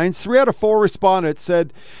 Survey finds 3 out of 4 respondents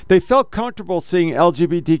said they felt comfortable seeing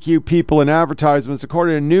LGBTQ people in advertisements,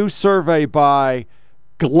 according to a new survey by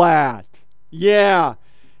GLAAD. Yeah,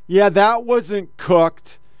 that wasn't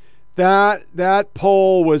cooked. That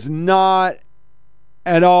poll was not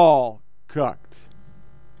at all cooked.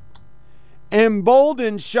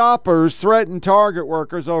 Emboldened shoppers threatened Target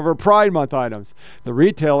workers over Pride Month items. The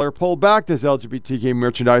retailer pulled back his LGBTQ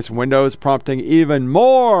merchandise from windows, prompting even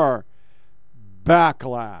more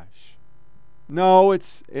backlash. No,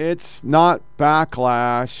 it's not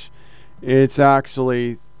backlash. It's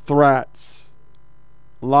actually threats.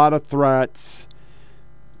 A lot of threats.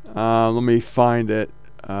 Let me find it,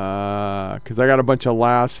 because I got a bunch of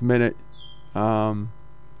last minute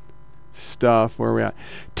stuff. Where are we at?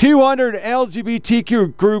 200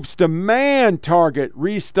 LGBTQ groups demand Target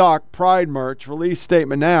restock Pride merch. Release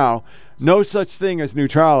statement now. No such thing as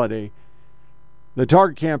neutrality. The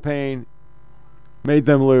Target campaign made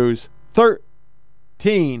them lose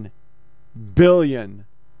 $13 billion.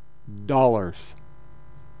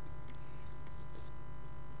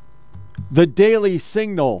 The Daily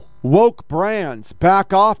Signal. Woke brands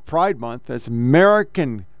back off Pride Month as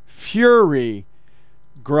American fury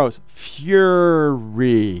gross.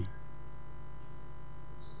 Fury.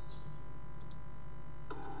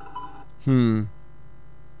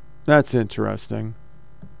 That's interesting.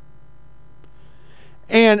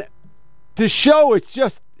 And to show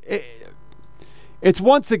it's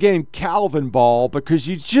once again Calvin ball, because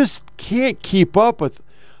you just can't keep up with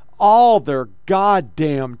all their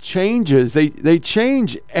goddamn changes. They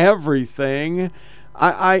change everything.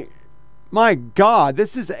 My God,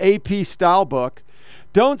 this is AP style book.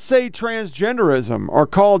 Don't say transgenderism or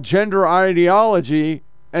call gender ideology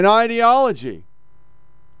an ideology.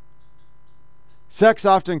 Sex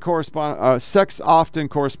often corresponds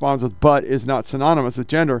with but is not synonymous with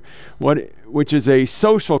gender, which is a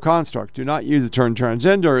social construct. Do not use the term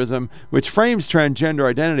transgenderism, which frames transgender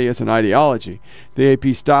identity as an ideology. The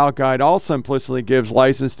AP Style Guide also implicitly gives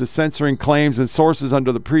license to censoring claims and sources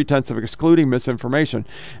under the pretense of excluding misinformation,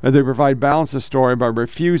 and they provide balance to story by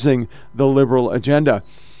refusing the liberal agenda.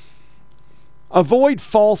 Avoid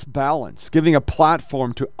false balance, giving a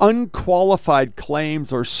platform to unqualified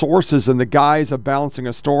claims or sources in the guise of balancing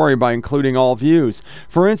a story by including all views.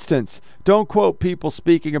 For instance, don't quote people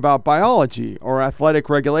speaking about biology or athletic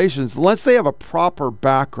regulations unless they have a proper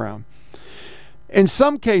background. In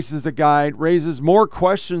some cases, the guide raises more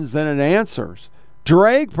questions than it answers.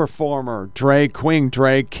 Drag performer, drag queen,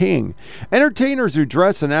 drag king. Entertainers who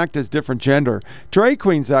dress and act as different gender. Drag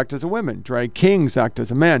queens act as a woman. Drag kings act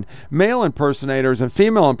as a man. Male impersonators and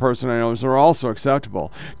female impersonators are also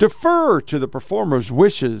acceptable. Defer to the performer's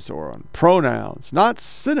wishes or pronouns, not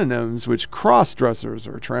synonyms which cross-dressers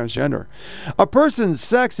or transgender. A person's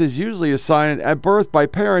sex is usually assigned at birth by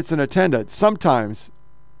parents in attendance, sometimes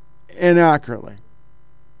inaccurately.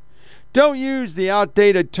 Don't use the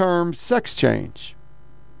outdated term sex change.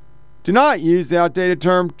 Do not use the outdated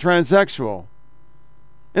term transsexual.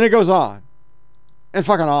 And it goes on. And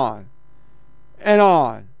fucking on. And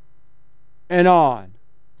on. And on.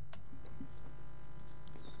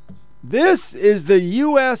 This is the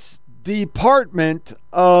U.S. Department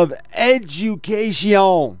of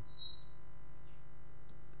Education.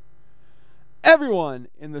 Everyone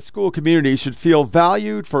in the school community should feel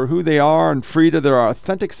valued for who they are and free to their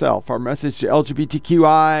authentic self. Our message to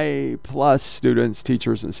LGBTQI plus students,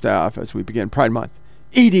 teachers, and staff as we begin Pride Month.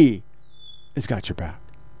 ED has got your back.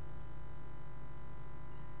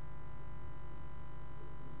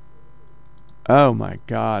 Oh my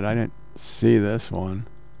God, I didn't see this one.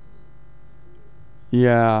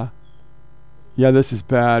 Yeah, this is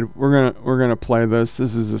bad. We're gonna play this.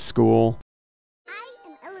 This is a school.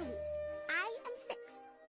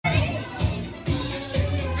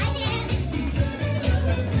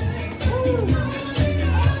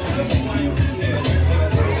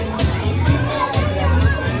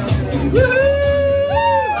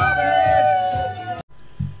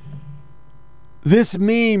 This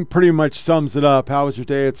meme pretty much sums it up. How was your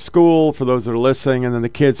day at school? For those that are listening, and then the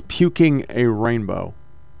kids puking a rainbow.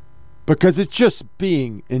 Because it's just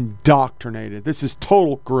being indoctrinated. This is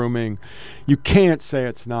total grooming. You can't say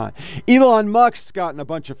it's not. Elon Musk's gotten a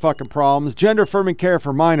bunch of fucking problems. Gender affirming care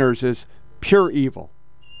for minors is pure evil.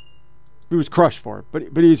 He was crushed for it.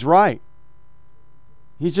 But he's right.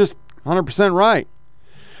 He's just 100% right.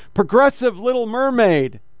 Progressive Little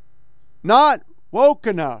Mermaid. Not woke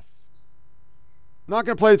enough. I'm not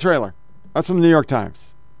going to play the trailer. That's from the New York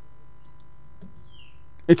Times.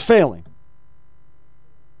 It's failing.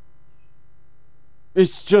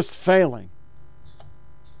 It's just failing.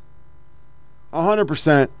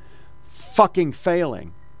 100% fucking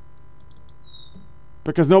failing.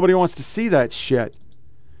 Because nobody wants to see that shit.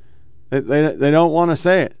 They don't want to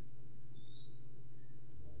say it.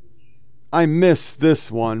 I miss this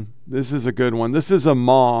one. This is a good one. This is a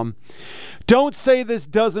mom. Don't say this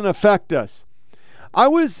doesn't affect us. I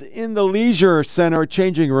was in the leisure center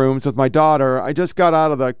changing rooms with my daughter. I just got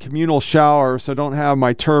out of the communal shower, so don't have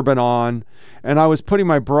my turban on. And I was putting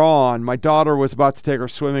my bra on. My daughter was about to take her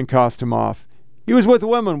swimming costume off. He was with a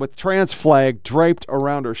woman with trans flag draped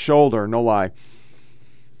around her shoulder, no lie.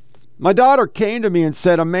 My daughter came to me and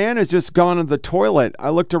said, a man has just gone to the toilet. I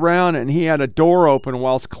looked around and he had a door open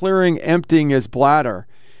whilst emptying his bladder.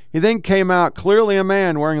 He then came out, clearly a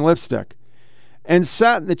man wearing lipstick, and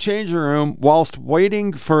sat in the changing room whilst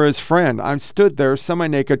waiting for his friend. I stood there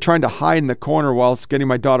semi-naked, trying to hide in the corner whilst getting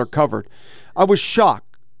my daughter covered. I was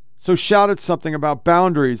shocked, so shouted something about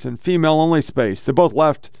boundaries and female-only space. They both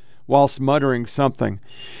left whilst muttering something.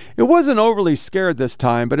 It wasn't overly scared this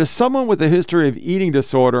time, but as someone with a history of eating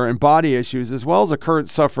disorder and body issues, as well as a current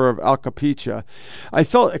sufferer of alopecia, I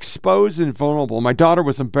felt exposed and vulnerable. My daughter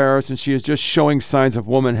was embarrassed, and she is just showing signs of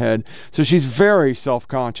womanhood, so she's very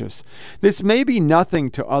self-conscious. This may be nothing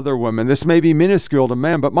to other women. This may be minuscule to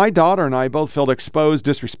men, but my daughter and I both felt exposed,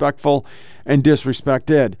 disrespectful, and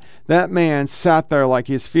disrespected. That man sat there like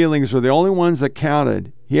his feelings were the only ones that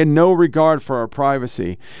counted. He had no regard for our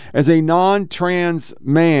privacy. As a non-trans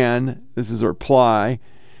man, this is a reply,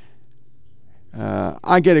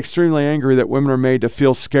 I get extremely angry that women are made to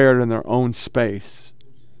feel scared in their own space.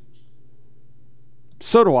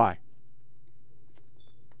 So do I.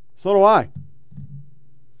 So do I.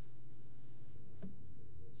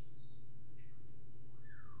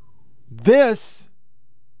 This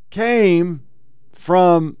came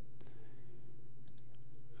from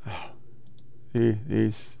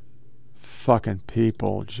these fucking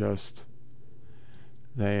people. Just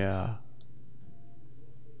they're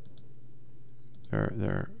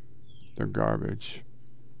garbage.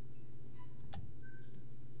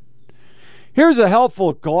 Here's a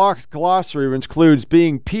helpful glossary which includes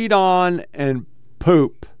being peed on and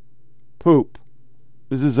poop. Poop.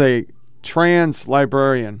 This is a trans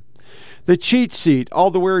librarian. The cheat sheet,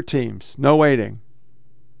 all the weird teams, no waiting.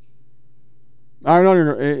 I don't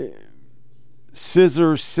know.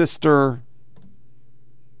 Scissor sister.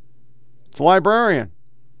 It's a librarian.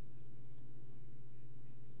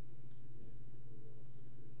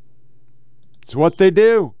 It's what they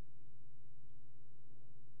do.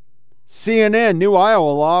 CNN, new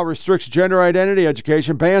Iowa law restricts gender identity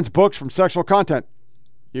education, bans books from sexual content.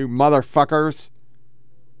 You motherfuckers.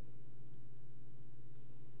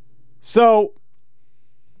 So,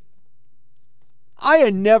 I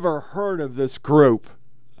had never heard of this group,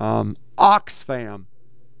 Oxfam,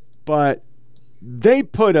 but they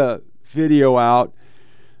put a video out.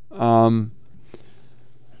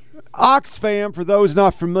 Oxfam, for those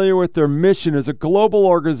not familiar with their mission, is a global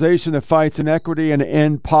organization that fights inequity and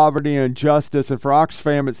end poverty and injustice. And for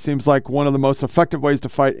Oxfam, it seems like one of the most effective ways to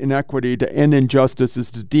fight inequity, to end injustice, is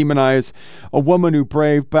to demonize a woman who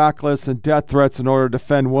braved backlists and death threats in order to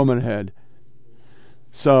defend womanhood.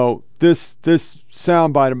 So this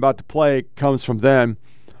soundbite I'm about to play comes from them.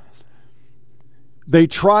 They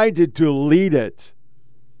tried to delete it,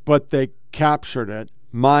 but they captured it.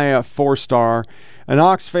 Maya, 4-star. An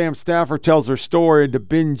Oxfam staffer tells her story to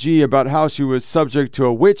Ben G about how she was subject to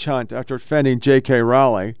a witch hunt after defending J.K.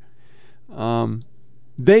 Rowling.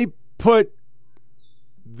 They put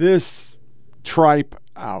this tripe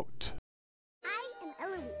out.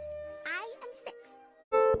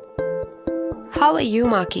 How are you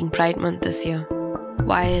marking Pride Month this year?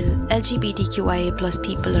 While LGBTQIA plus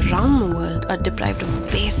people around the world are deprived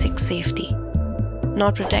of basic safety,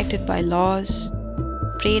 not protected by laws,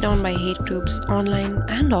 preyed on by hate groups online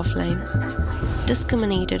and offline,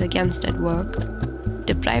 discriminated against at work,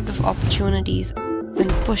 deprived of opportunities, and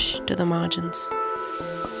pushed to the margins.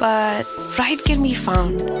 But pride can be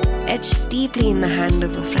found etched deeply in the hand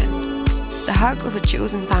of a friend, the hug of a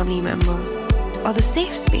chosen family member, or the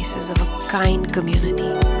safe spaces of a kind community.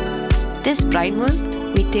 This Pride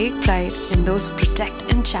Month, we take pride in those who protect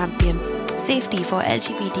and champion safety for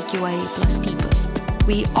LGBTQIA plus people.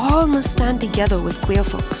 We all must stand together with queer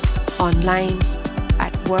folks, online,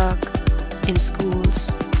 at work, in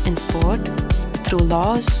schools, in sport, through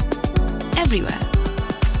laws, everywhere.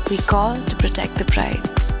 We call to protect the pride.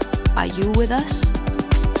 Are you with us?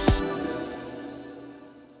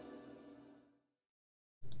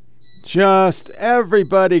 Just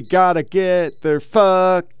everybody gotta get their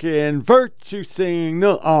fucking virtue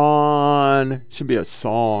signal on. Should be a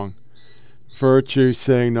song. Virtue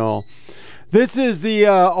signal. This is the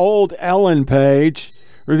old Ellen page.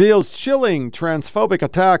 Reveals chilling transphobic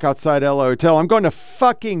attack outside LA Hotel. I'm going to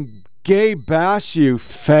fucking gay bash you,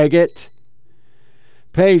 faggot.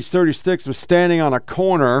 Page 36 was standing on a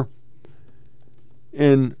corner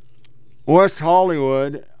in West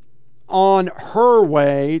Hollywood on her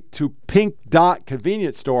way to Pink Dot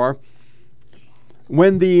convenience store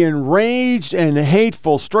when the enraged and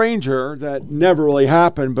hateful stranger, that never really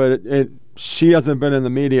happened, but she hasn't been in the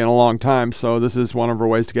media in a long time, so this is one of her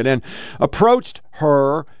ways to get in, approached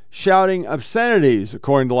her shouting obscenities,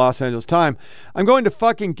 according to Los Angeles Times. I'm going to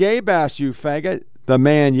fucking gay bash you, faggot, the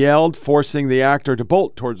man yelled, forcing the actor to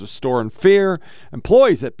bolt towards the store in fear.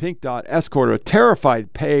 Employees at Pink Dot escorted a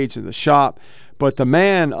terrified Paige in the shop, but the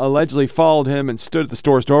man allegedly followed him and stood at the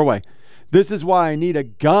store's doorway. This is why I need a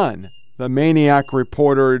gun, the maniac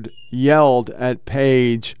reporter yelled at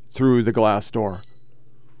Paige through the glass door.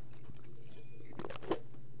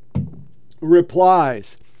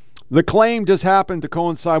 Replies. The claim just happened to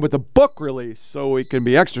coincide with a book release, so we can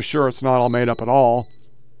be extra sure it's not all made up at all.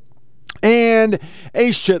 And a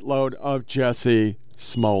shitload of Jesse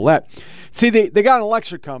Smollett. See, they got an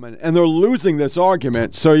election coming, and they're losing this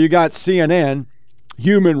argument. So you got CNN,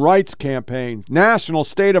 Human Rights Campaign, national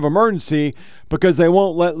state of emergency because they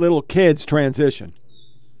won't let little kids transition.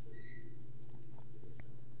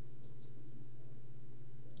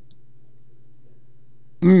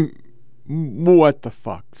 What the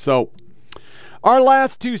fuck? So, our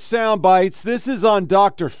last two sound bites. This is on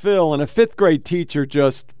Dr. Phil, and a 5th grade teacher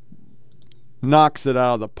just knocks it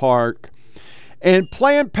out of the park. And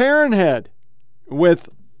Planned Parenthood with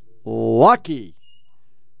Lucky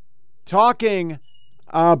talking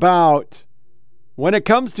about when it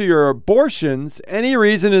comes to your abortions, any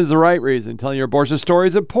reason is the right reason. Telling your abortion story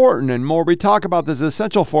is important, and more we talk about this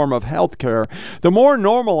essential form of health care, the more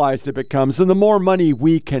normalized it becomes and the more money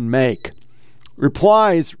we can make.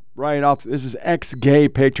 Replies right off, this is ex-gay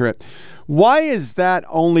patriot. Why is that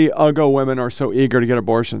only Uggo women are so eager to get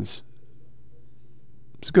abortions?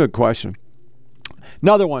 It's a good question.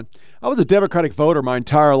 Another one. I was a Democratic voter my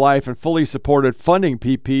entire life and fully supported funding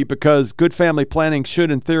PP because good family planning should,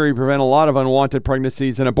 in theory, prevent a lot of unwanted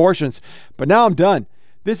pregnancies and abortions. But now I'm done.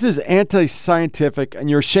 This is anti-scientific, and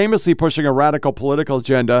you're shamelessly pushing a radical political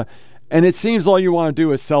agenda, and it seems all you want to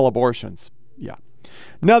do is sell abortions. Yeah.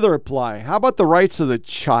 Another reply. How about the rights of the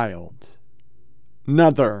child?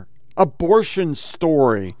 Another. Abortion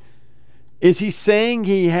story. Is he saying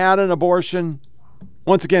he had an abortion?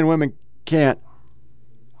 Once again, women can't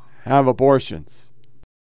have abortions.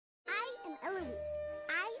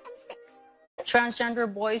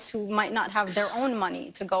 Transgender boys who might not have their own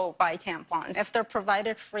money to go buy tampons, if they're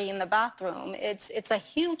provided free in the bathroom, it's a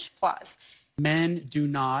huge plus. Men do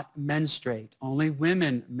not menstruate. Only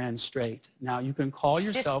women menstruate. Now, you can call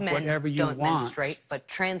yourself whatever you want. Cis men don't menstruate, but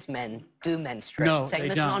trans men do menstruate. No, Same they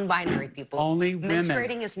as don't. non-binary people. Only women.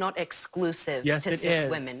 Menstruating is not exclusive Yes, to it cis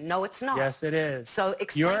is. women. No, it's not. Yes, it is. So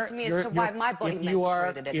explain to me as to why my body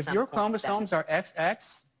menstruated at If some your point chromosomes are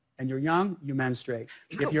XX and you're young, you menstruate.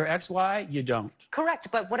 If you're XY, you don't. Correct,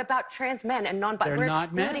 but what about trans men and non-binary? They're We're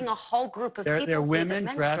not men. excluding a whole group of people They're who women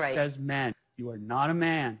that dressed menstruate. as men. You are not a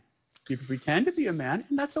man. You can pretend to be a man,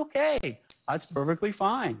 and that's okay. That's perfectly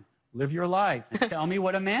fine. Live your life. And tell me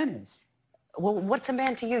what a man is. Well, what's a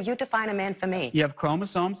man to you? You define a man for me. You have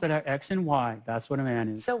chromosomes that are X and Y. That's what a man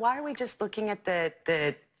is. So why are we just looking at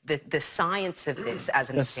the science of this as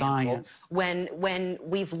an The example science. when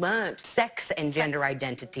we've learned sex and gender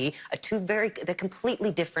identity are they're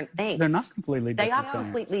completely different things. They're not completely They different are things.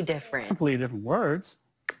 completely different. Completely different words.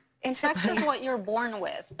 And sex is what you're born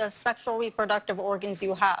with, the sexual reproductive organs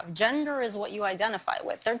you have. Gender is what you identify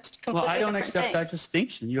with. They're completely Well, I don't different accept things. that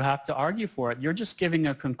distinction. You have to argue for it. You're just giving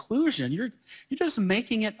a conclusion. You're just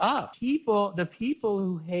making it up. The people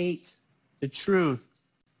who hate the truth,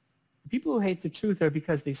 are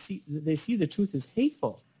because they see the truth as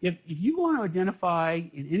hateful. If you want to identify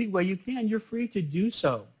in any way you can, you're free to do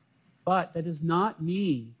so. But that does not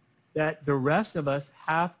mean that the rest of us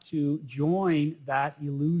have to join that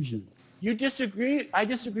illusion. You disagree, I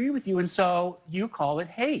disagree with you, and so you call it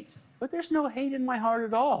hate. But there's no hate in my heart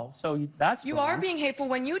at all, so that's You wrong. are being hateful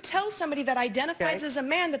when you tell somebody that identifies as a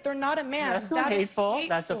man that they're not a man. That's not That is hateful,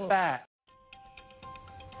 that's a fact.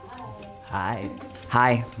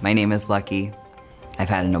 Hi, my name is Lucky. I've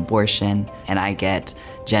had an abortion, and I get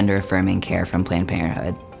gender-affirming care from Planned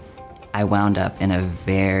Parenthood. I wound up in a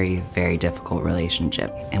very, very difficult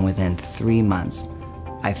relationship, and within 3 months,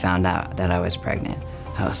 I found out that I was pregnant.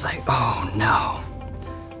 I was like, oh no.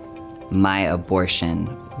 My abortion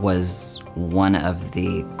was one of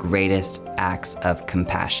the greatest acts of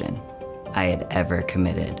compassion I had ever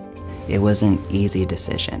committed. It was an easy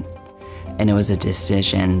decision, and it was a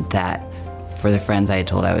decision that, for the friends I had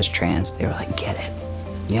told I was trans, they were like, get it.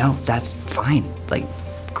 You know, that's fine, like,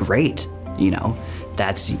 great, you know.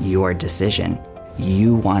 That's your decision.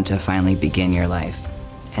 You want to finally begin your life.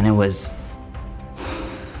 And it was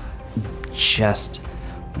just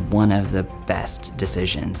one of the best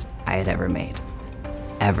decisions I had ever made,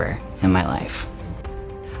 ever in my life.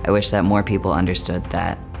 I wish that more people understood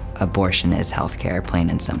that abortion is healthcare, plain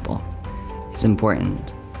and simple. It's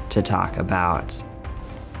important to talk about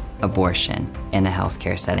abortion in a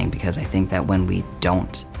healthcare setting because I think that when we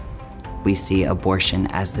don't, we see abortion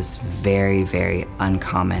as this very, very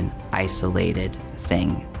uncommon, isolated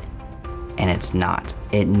thing. And it's not.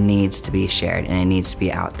 It needs to be shared and it needs to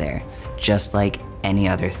be out there, just like any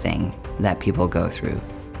other thing that people go through.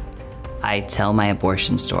 I tell my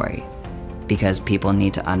abortion story because people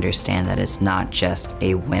need to understand that it's not just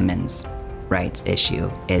a women's rights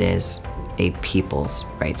issue, it is a people's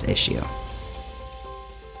rights issue.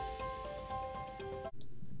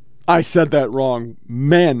 I said that wrong.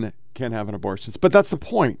 Men can have an abortion, but that's the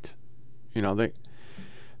point. You know,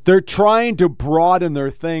 they're trying to broaden their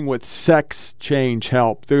thing with sex change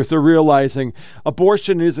help. They're realizing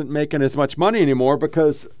abortion isn't making as much money anymore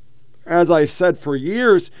because, as I said for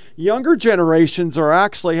years, younger generations are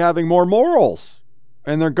actually having more morals.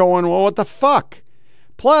 And they're going, well, what the fuck?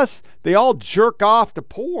 Plus, they all jerk off to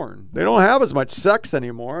porn. They don't have as much sex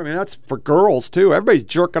anymore. I mean, that's for girls, too. Everybody's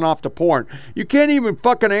jerking off to porn. You can't even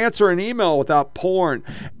fucking answer an email without porn.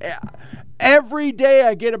 Every day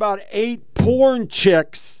I get about 8 porn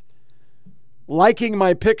chicks liking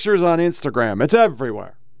my pictures on Instagram. It's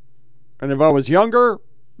everywhere. And if I was younger,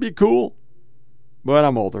 be cool. But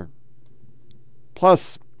I'm older.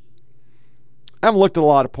 Plus, I haven't looked at a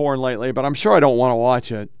lot of porn lately, but I'm sure I don't want to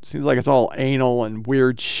watch it. Seems like it's all anal and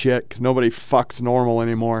weird shit because nobody fucks normal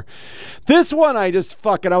anymore. This one I just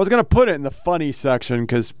fucking, I was going to put it in the funny section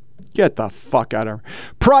because get the fuck out of here.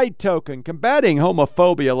 Pride token, combating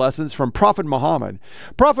homophobia lessons from Prophet Muhammad.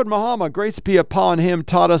 Prophet Muhammad, grace be upon him,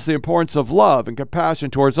 taught us the importance of love and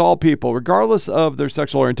compassion towards all people, regardless of their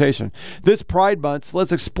sexual orientation. This Pride Month,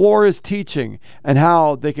 let's explore his teaching and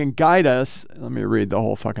how they can guide us. Let me read the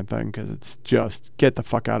whole fucking thing because it's just, get the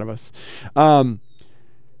fuck out of us. And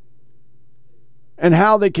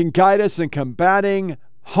how they can guide us in combating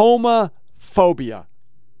homophobia.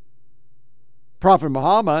 Prophet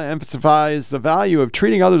Muhammad emphasized the value of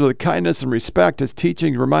treating others with kindness and respect. His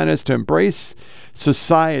teachings remind us to embrace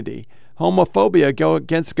society. Homophobia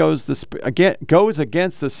goes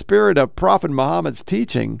against the spirit of Prophet Muhammad's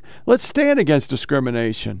teaching. Let's stand against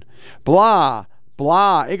discrimination. Blah,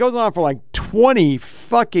 blah. It goes on for like 20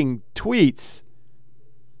 fucking tweets.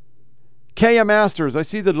 K.M. Masters, I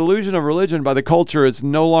see the delusion of religion by the culture is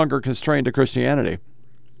no longer constrained to Christianity.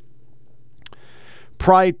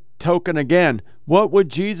 Pride token again. What would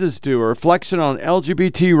Jesus do? A reflection on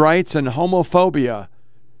LGBT rights and homophobia.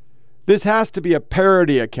 This has to be a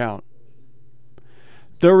parody account.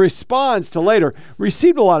 The response to later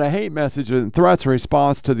received a lot of hate messages and threats in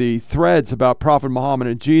response to the threads about Prophet Muhammad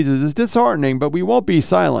and Jesus is disheartening, but we won't be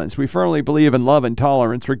silenced. We firmly believe in love and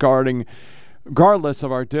tolerance regardless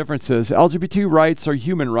of our differences. LGBT rights are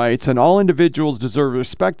human rights, and all individuals deserve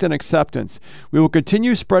respect and acceptance. We will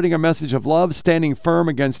continue spreading a message of love, standing firm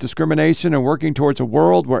against discrimination, and working towards a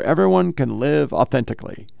world where everyone can live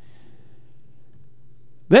authentically.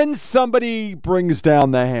 Then somebody brings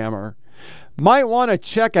down the hammer. Might want to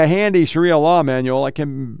check a handy Sharia law manual. I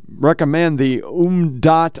can recommend the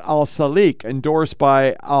Umdat al-Salik, endorsed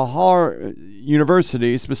by Al-Har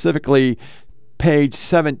University, specifically page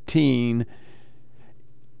 17,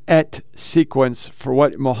 et sequence for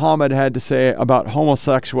what Muhammad had to say about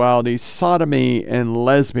homosexuality, sodomy, and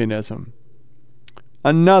lesbianism.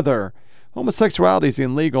 Another, homosexuality is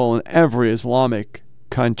illegal in every Islamic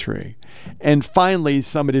country. And finally,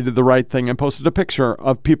 somebody did the right thing and posted a picture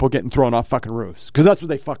of people getting thrown off fucking roofs. Because that's what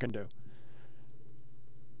they fucking do.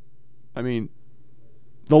 I mean,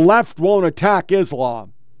 the left won't attack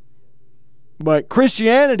Islam. But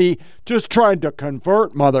Christianity just tried to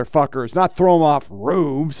convert motherfuckers, not throw them off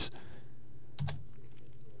roofs.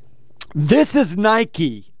 This is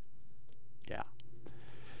Nike. Yeah.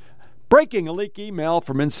 Breaking, a leaked email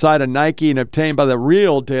from inside of Nike and obtained by the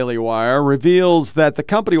Real Daily Wire reveals that the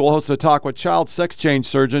company will host a talk with child sex change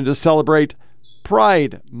surgeons to celebrate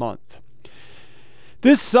Pride Month.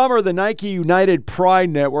 This summer, the Nike United Pride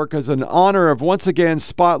Network is in honor of once again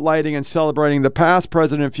spotlighting and celebrating the past,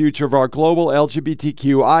 present, and future of our global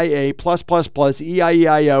LGBTQIA+++,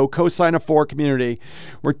 EIEIO, cosigner 4 community.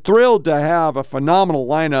 We're thrilled to have a phenomenal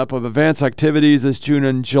lineup of events, activities this June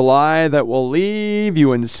and July that will leave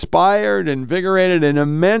you inspired, invigorated, and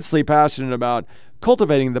immensely passionate about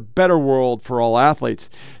cultivating the better world for all athletes.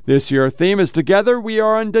 This year, our theme is Together We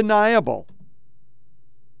Are Undeniable.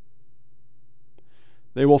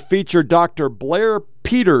 They will feature Dr. Blair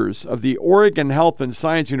Peters of the Oregon Health and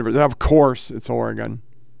Science University. Of course, it's Oregon.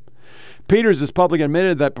 Peters has publicly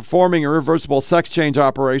admitted that performing irreversible sex change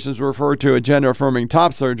operations refer to a gender-affirming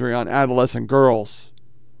top surgery on adolescent girls.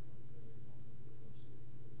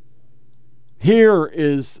 Here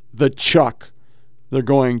is the Chuck they're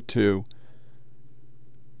going to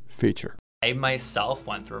feature. I myself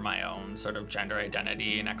went through my own sort of gender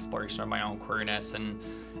identity and exploration of my own queerness, and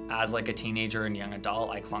as like a teenager and young adult,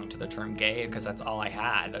 I clung to the term gay because that's all I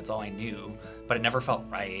had, that's all I knew, but it never felt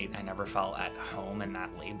right. I never felt at home in that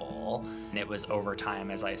label. And it was over time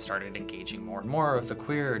as I started engaging more and more with the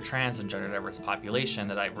queer, trans, and gender diverse population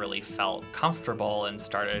that I really felt comfortable and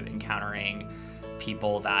started encountering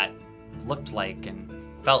people that looked like and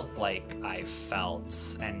felt like I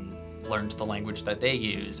felt, and learned the language that they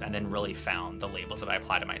used, and then really found the labels that I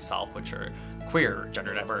apply to myself, which are queer,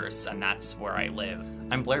 gender diverse, and that's where I live.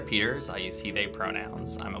 I'm Blair Peters. I use he, they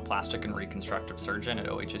pronouns. I'm a plastic and reconstructive surgeon at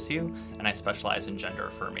OHSU, and I specialize in gender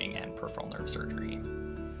affirming and peripheral nerve surgery.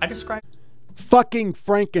 I describe fucking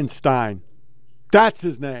Frankenstein. That's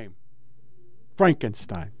his name.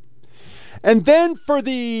 Frankenstein. And then for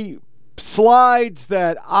the slides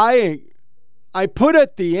that I put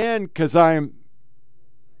at the end because I'm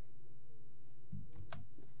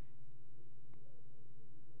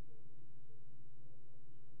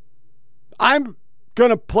going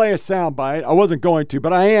to play a soundbite. I wasn't going to,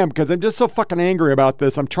 but I am because I'm just so fucking angry about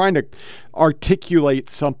this. I'm trying to articulate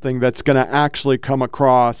something that's going to actually come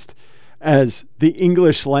across as the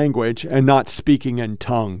English language and not speaking in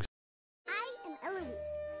tongues.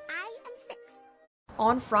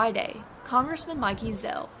 On Friday, Congressman Mikey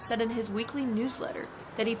Zell said in his weekly newsletter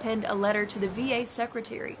that he penned a letter to the VA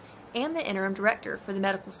secretary and the interim director for the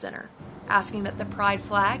medical center, asking that the pride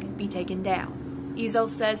flag be taken down. Ezell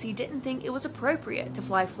says he didn't think it was appropriate to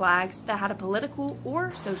fly flags that had a political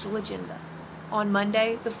or social agenda. On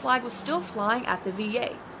Monday, the flag was still flying at the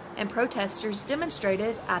VA, and protesters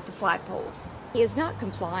demonstrated at the flagpoles. He is not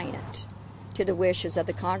compliant to the wishes of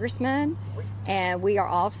the congressman, and we are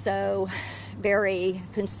also very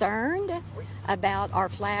concerned about our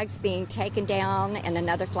flags being taken down and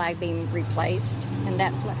another flag being replaced in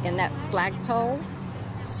that flagpole.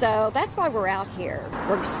 So that's why we're out here.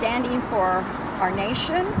 We're standing for our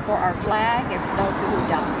nation, for our flag, and for those who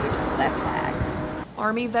died for that flag.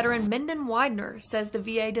 Army veteran Menden Widener says the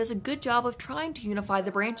VA does a good job of trying to unify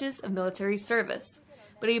the branches of military service,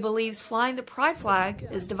 but he believes flying the pride flag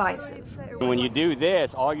is divisive. When you do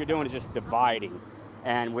this, all you're doing is just dividing.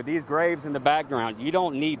 And with these graves in the background, you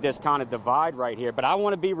don't need this kind of divide right here. But I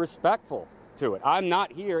want to be respectful to it. I'm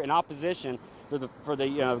not here in opposition for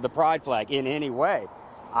the pride flag in any way.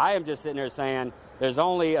 I am just sitting there saying there's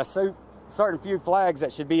only a certain few flags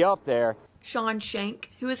that should be up there. Sean Shank,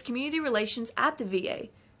 who is community relations at the VA,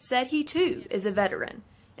 said he too is a veteran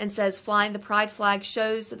and says flying the pride flag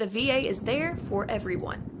shows that the VA is there for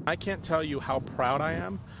everyone. I can't tell you how proud I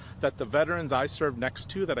am that the veterans I serve next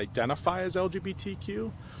to that identify as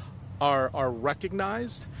LGBTQ are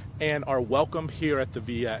recognized and are welcomed here at the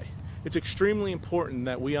VA. It's extremely important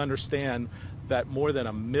that we understand that more than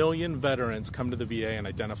 1 million veterans come to the VA and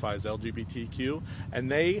identify as LGBTQ, and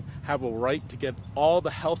they have a right to get all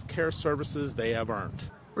the health care services they have earned.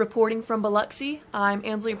 Reporting from Biloxi, I'm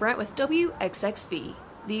Ansley Brent with WXXV.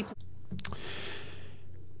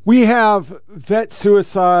 We have vet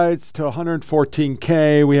suicides to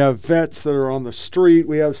 114K. We have vets that are on the street.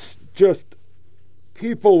 We have just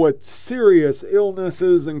people with serious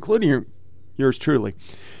illnesses, including yours truly.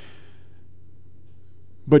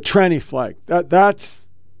 But tranny flag, that's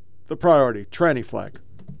the priority, tranny flag.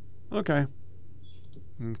 Okay.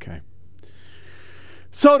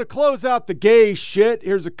 So to close out the gay shit,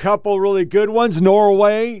 here's a couple really good ones.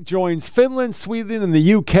 Norway joins Finland, Sweden, and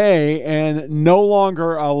the UK and no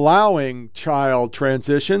longer allowing child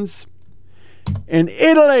transitions. In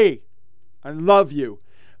Italy, I love you,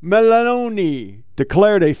 Meloni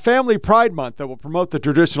declared a family pride month that will promote the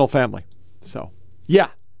traditional family. So, yeah,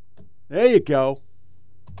 there you go.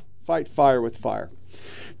 Fight fire with fire.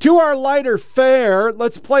 To our lighter fare,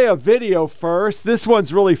 let's play a video first. This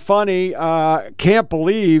one's really funny. Can't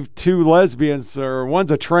believe two lesbians, or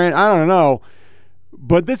one's a trans, I don't know.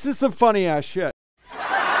 But this is some funny ass shit.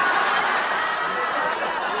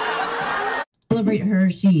 Celebrate her,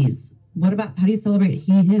 she's. What about, how do you celebrate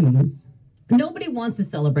he, hims? Nobody wants to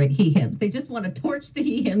celebrate he, hims. They just want to torch the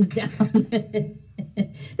he, hims down. They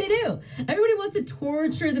do. Everybody wants to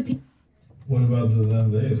torture the people. What about the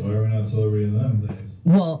them days? Why are we not celebrating them days?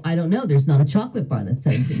 Well, I don't know. There's not a chocolate bar that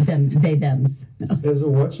says them, they, thems. There's a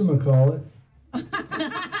whatchamacallit.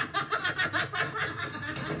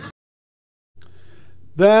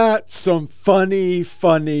 That's some funny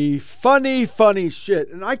shit.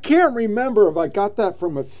 And I can't remember if I got that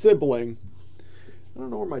from a sibling. I don't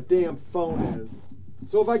know where my damn phone is.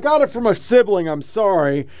 So if I got it from a sibling, I'm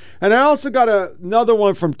sorry. And I also got another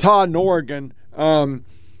one from Todd in Oregon.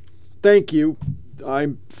 Thank you.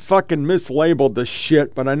 I fucking mislabeled the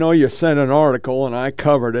shit, but I know you sent an article and I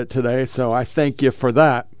covered it today, so I thank you for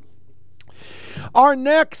that. Our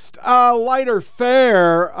next lighter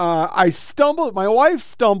fare, my wife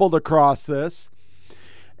stumbled across this,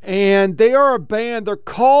 and they are a band. They're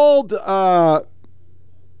called The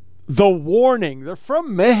Warning. They're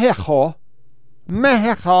from Mexico.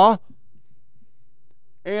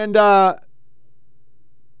 And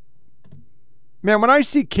man, when I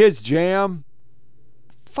see kids jam,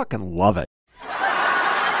 fucking love it.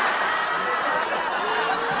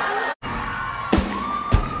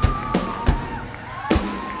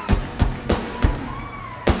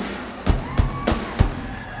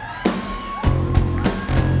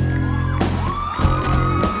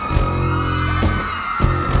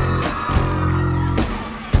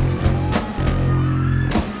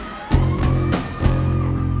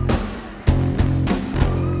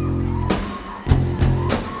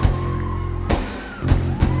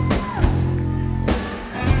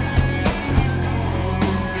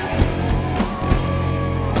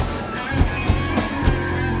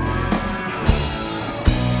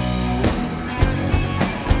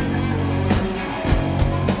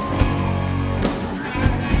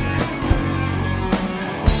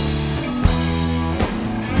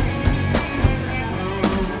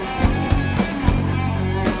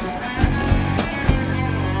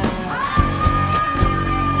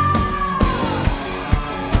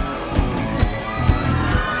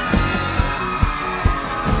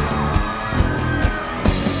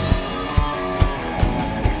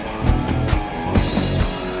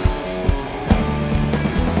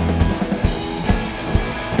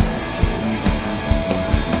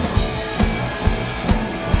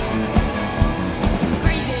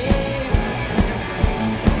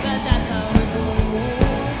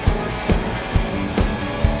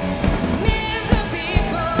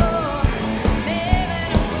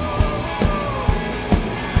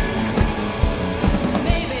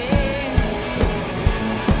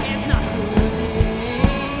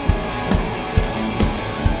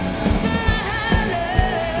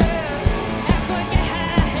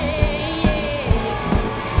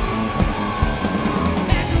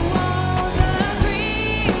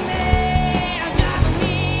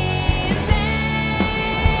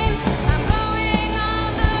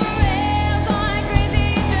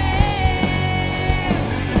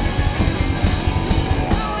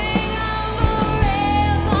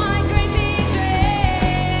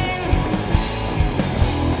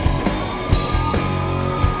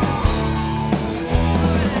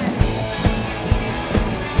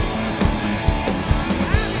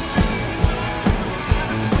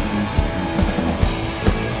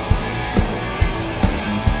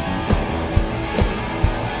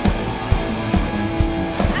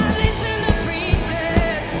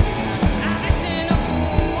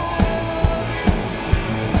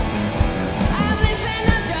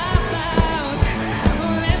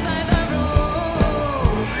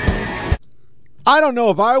 I don't know.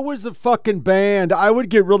 If I was a fucking band, I would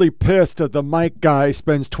get really pissed if the mic guy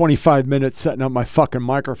spends 25 minutes setting up my fucking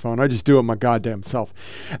microphone. I just do it my goddamn self.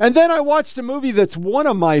 And then I watched a movie that's one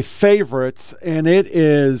of my favorites, and it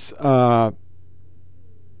is The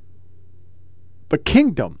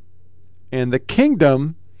Kingdom. And The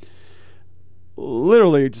Kingdom,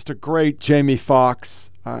 literally just a great Jamie Foxx.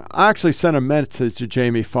 I actually sent a message to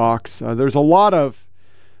Jamie Foxx. There's a lot of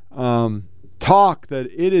talk that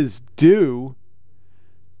it is due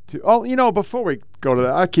to, before we go to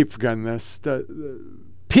that, I keep forgetting this.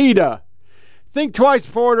 PETA. Think twice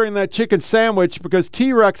before ordering that chicken sandwich because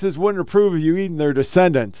T-Rexes wouldn't approve of you eating their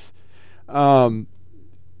descendants. The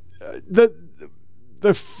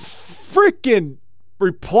freaking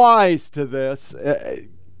replies to this,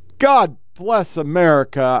 God bless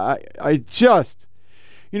America. I just,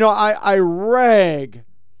 I rag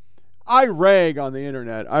on the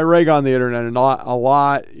internet. I rag on the internet a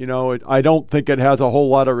lot. I don't think it has a whole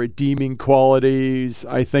lot of redeeming qualities.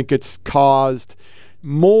 I think it's caused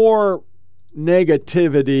more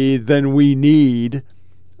negativity than we need.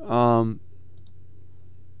 But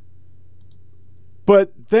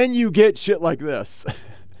then you get shit like this.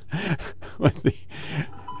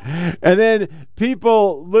 And then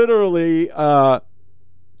people literally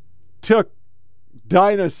took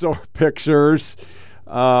dinosaur pictures,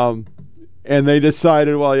 and they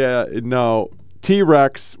decided, well, yeah, no.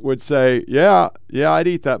 T-Rex would say, yeah, I'd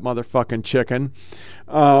eat that motherfucking chicken.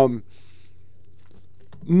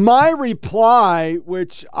 My reply,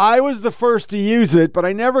 which I was the first to use it, but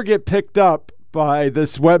I never get picked up by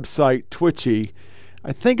this website, Twitchy.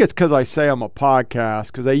 I think it's because I say I'm a podcast,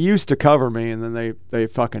 because they used to cover me, and then they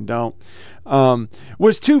fucking don't.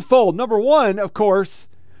 Was twofold. Number one, of course,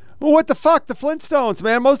 well, what the fuck? The Flintstones,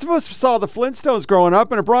 man. Most of us saw the Flintstones growing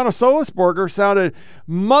up, and a Brontosaurus burger sounded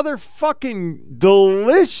motherfucking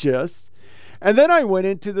delicious. And then I went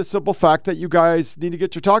into the simple fact that you guys need to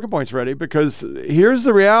get your talking points ready, because here's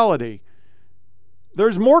the reality.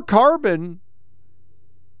 There's more carbon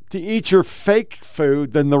to eat your fake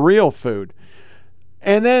food than the real food.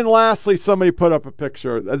 And then lastly, somebody put up a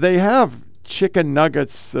picture. They have chicken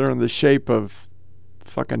nuggets that are in the shape of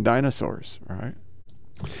fucking dinosaurs, right?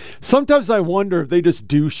 Sometimes I wonder if they just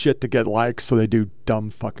do shit to get likes, so they do dumb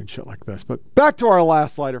fucking shit like this. But back to our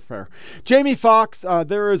last lighter fare. Jamie Foxx,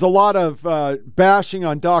 there is a lot of bashing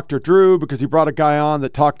on Dr. Drew because he brought a guy on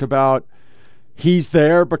that talked about he's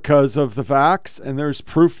there because of the vax, and there's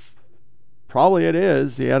proof. Probably it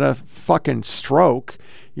is. He had a fucking stroke.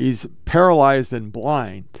 He's paralyzed and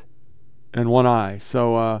blind in one eye.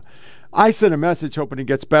 So I sent a message hoping he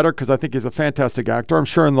gets better because I think he's a fantastic actor. I'm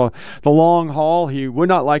sure in the long haul he would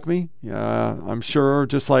not like me. I'm sure,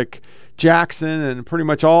 just like Jackson and pretty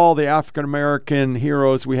much all the African-American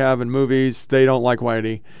heroes we have in movies, they don't like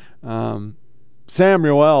Whitey.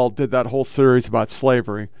 Samuel did that whole series about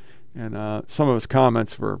slavery, and some of his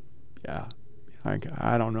comments were,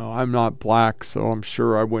 I don't know. I'm not black, so I'm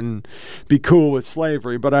sure I wouldn't be cool with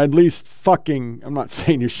slavery, but I at least I'm not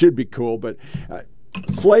saying you should be cool, but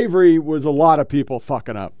slavery was a lot of people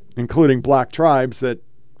fucking up, including black tribes that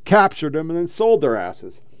captured them and then sold their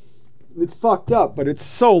asses. It's fucked up, but it's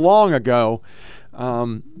so long ago.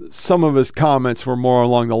 Some of his comments were more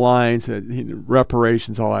along the lines that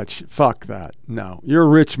reparations, all that shit. Fuck that. No, you're a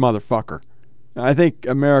rich motherfucker. I think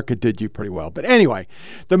America did you pretty well. But anyway,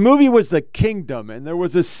 the movie was The Kingdom, and there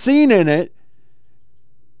was a scene in it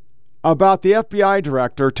about the FBI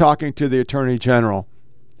director talking to the Attorney General.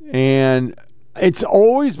 And it's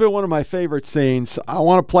always been one of my favorite scenes. I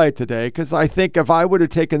want to play it today because I think if I would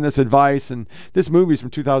have taken this advice, and this movie's from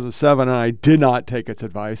 2007, and I did not take its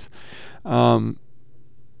advice, and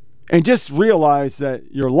just realize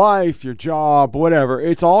that your life, your job, whatever,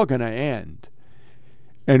 it's all going to end.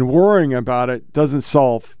 And worrying about it doesn't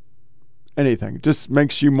solve anything. It just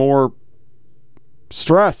makes you more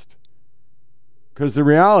stressed. Because the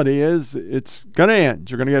reality is, it's going to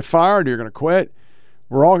end. You're going to get fired. You're going to quit.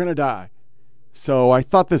 We're all going to die. So I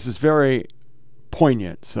thought this is very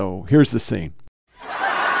poignant. So here's the scene.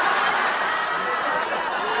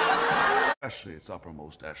 Especially its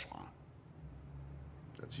uppermost echelon.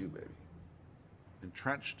 That's you, baby.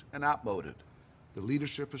 Entrenched and outmoded, the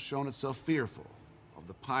leadership has shown itself fearful of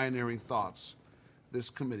the pioneering thoughts this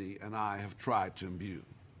committee and I have tried to imbue.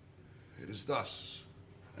 It is thus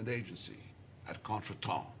an agency at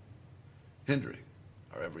contretemps, hindering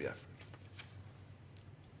our every effort.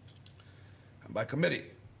 And by committee,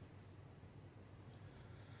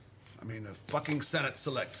 I mean the fucking Senate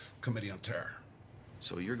Select Committee on Terror.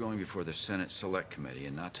 So you're going before the Senate Select Committee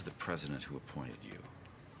and not to the president who appointed you.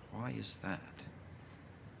 Why is that?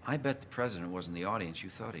 I bet the president wasn't the audience you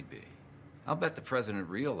thought he'd be. I'll bet the president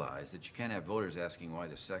realized that you can't have voters asking why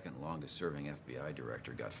the second longest-serving FBI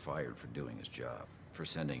director got fired for doing his job, for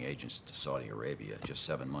sending agents to Saudi Arabia just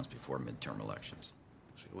 7 months before midterm elections.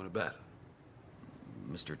 So you want to bet?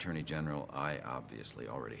 Mr. Attorney General, I obviously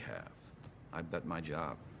already have. I bet my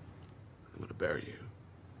job. I'm going to bury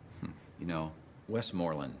you. You know,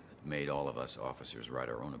 Westmoreland made all of us officers write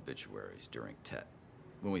our own obituaries during Tet,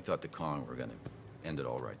 when we thought the Kong were going to end it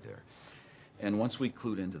all right there. And once we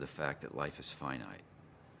clued into the fact that life is finite,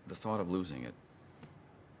 the thought of losing it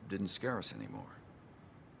didn't scare us anymore.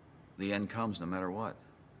 The end comes no matter what.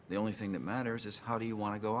 The only thing that matters is how do you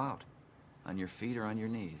want to go out? On your feet or on your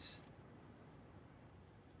knees?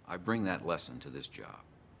 I bring that lesson to this job.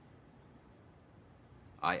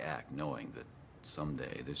 I act knowing that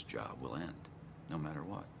someday this job will end, no matter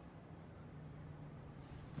what.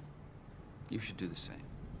 You should do the same.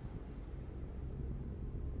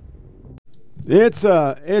 It's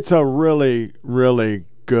a really, really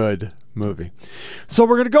good movie. So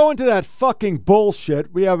we're going to go into that fucking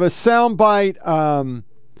bullshit. We have a soundbite.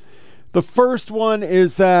 The first one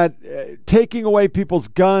is that taking away people's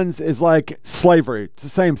guns is like slavery. It's the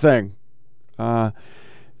same thing. The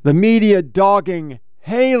media dogging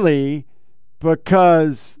Haley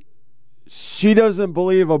because she doesn't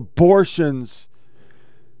believe abortion's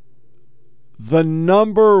the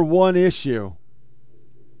number one issue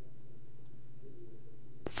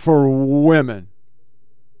for women.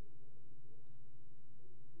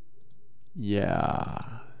 Yeah.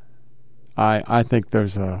 I think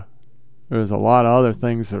there's a lot of other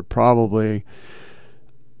things that are probably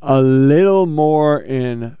a little more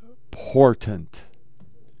important.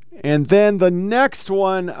 And then the next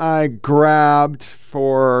one I grabbed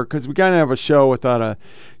for, because we kind of have a show without a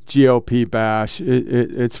GOP bash.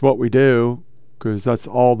 It's what we do, because that's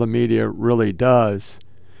all the media really does.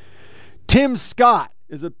 Tim Scott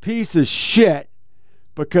is a piece of shit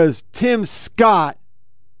because Tim Scott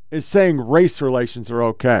is saying race relations are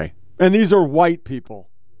okay. And these are white people.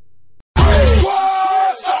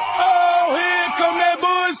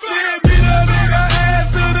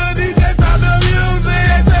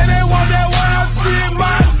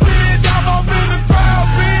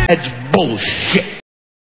 That's bullshit.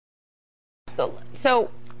 So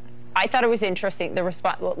I thought it was interesting. The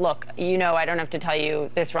response, look, you know, I don't have to tell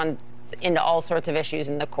you, this runs into all sorts of issues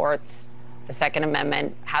in the courts. The Second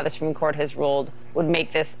Amendment, how the Supreme Court has ruled, would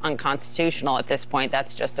make this unconstitutional at this point.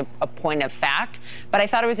 That's just a point of fact. But I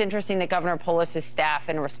thought it was interesting that Governor Polis's staff,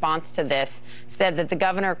 in response to this, said that the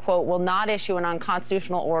governor, quote, will not issue an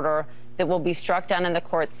unconstitutional order that will be struck down in the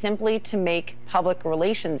court simply to make public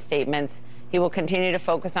relations statements. He will continue to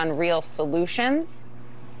focus on real solutions.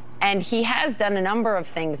 And he has done a number of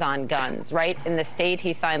things on guns, right? In the state,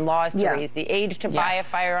 he signed laws to raise the age to buy a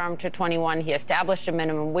firearm to 21. He established a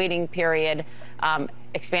minimum waiting period,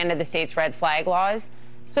 expanded the state's red flag laws.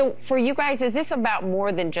 So for you guys, is this about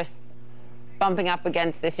more than just bumping up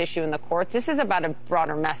against this issue in the courts? This is about a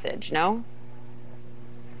broader message, no?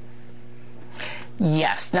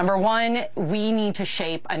 Yes. Number one, we need to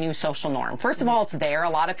shape a new social norm. First of all, it's there. A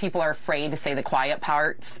lot of people are afraid to say the quiet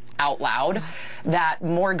parts out loud, that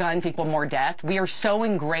more guns equal more death. We are so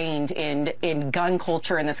ingrained in gun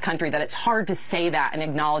culture in this country that it's hard to say that and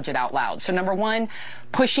acknowledge it out loud. So number one,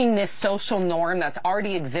 pushing this social norm that's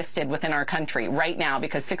already existed within our country right now,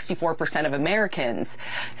 because 64% of Americans,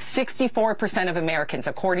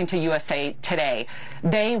 according to USA Today,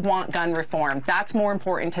 they want gun reform. That's more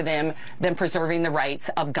important to them than preserving the rights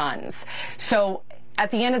of guns. So at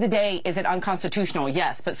the end of the day, is it unconstitutional?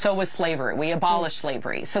 Yes, but so was slavery. We abolished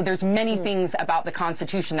slavery. So there's many things about the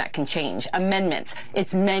Constitution that can change. Amendments,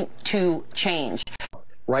 it's meant to change.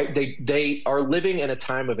 Right? They are living in a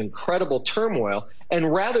time of incredible turmoil.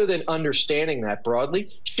 And rather than understanding that broadly,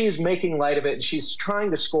 she is making light of it, and she's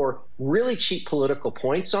trying to score really cheap political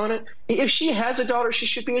points on it. If she has a daughter, she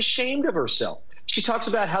should be ashamed of herself. She talks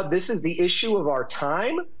about how this is the issue of our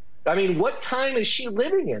time. I mean, what time is she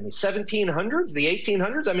living in? The 1700s, the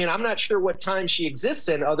 1800s? I mean, I'm not sure what time she exists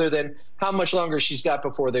in, other than how much longer she's got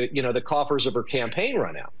before the coffers of her campaign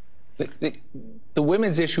run out. The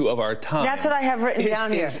women's issue of our time. That's what I have written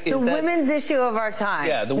down here. The women's issue of our time.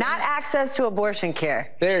 Yeah, not access to abortion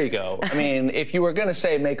care. There you go. I mean, if you were going to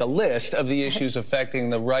say make a list of the issues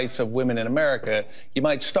affecting the rights of women in America, you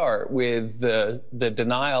might start with the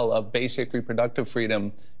denial of basic reproductive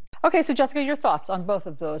freedom. Okay, so Jessica, your thoughts on both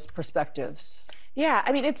of those perspectives? Yeah,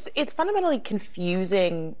 I mean, it's fundamentally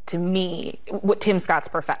confusing to me, what Tim Scott's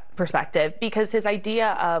perspective, because his idea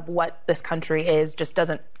of what this country is just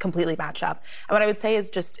doesn't completely match up. And what I would say is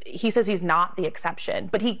just, he says he's not the exception,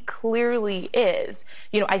 but he clearly is.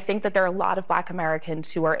 You know, I think that there are a lot of Black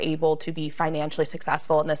Americans who are able to be financially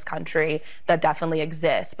successful in this country. That definitely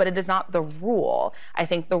exists, but it is not the rule. I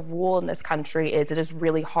think the rule in this country is it is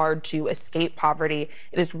really hard to escape poverty.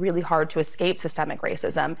 It is really hard to escape systemic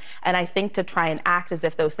racism. And I think to try and act as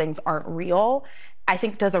if those things aren't real, I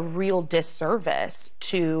think does a real disservice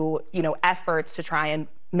to, you know, efforts to try and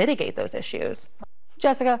mitigate those issues.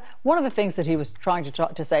 Jessica, one of the things that he was trying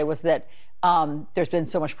to say was that there's been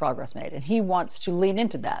so much progress made, and he wants to lean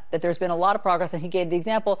into that there's been a lot of progress, and he gave the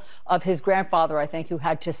example of his grandfather, I think, who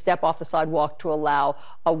had to step off the sidewalk to allow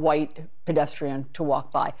a white pedestrian to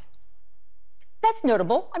walk by. That's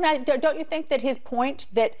notable. I mean, don't you think that his point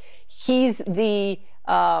that he's the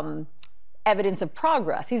evidence of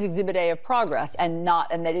progress, he's exhibit A of progress, and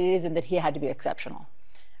that it isn't that he had to be exceptional?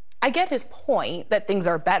 I get his point that things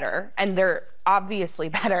are better, and they're obviously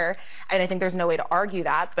better, and I think there's no way to argue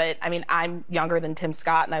that, but I mean, I'm younger than Tim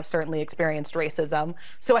Scott, and I've certainly experienced racism,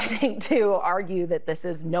 so I think to argue that this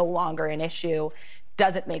is no longer an issue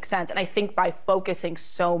doesn't make sense. And I think by focusing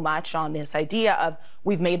so much on this idea of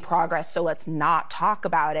we've made progress, so let's not talk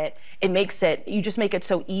about it, you just make it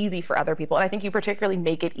so easy for other people. And I think you particularly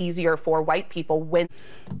make it easier for white people when...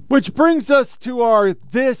 Which brings us to our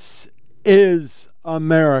This Is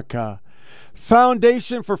America.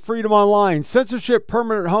 Foundation for Freedom Online. Censorship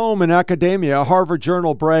permanent home in academia. Harvard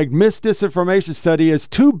Journal bragged misdisinformation study is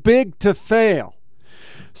too big to fail.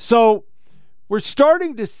 So we're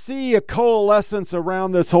starting to see a coalescence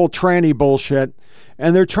around this whole tranny bullshit,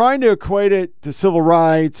 and they're trying to equate it to civil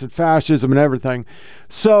rights and fascism and everything.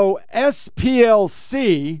 So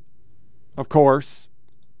SPLC, of course,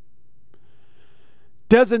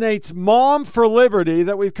 designates Mom for Liberty,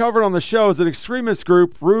 that we've covered on the show, as an extremist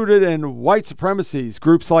group rooted in white supremacies.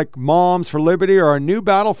 Groups like Moms for Liberty are a new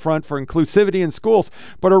battlefront for inclusivity in schools,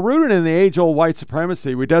 but are rooted in the age-old white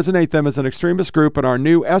supremacy. We designate them as an extremist group in our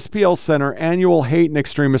new SPL Center annual hate and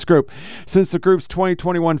extremist group. Since the group's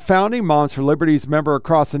 2021 founding, Moms for Liberty's members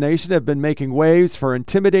across the nation have been making waves for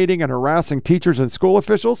intimidating and harassing teachers and school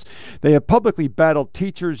officials. They have publicly battled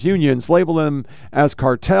teachers' unions, labeled them as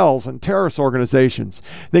cartels and terrorist organizations.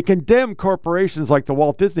 They condemn corporations like the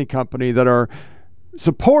Walt Disney Company that are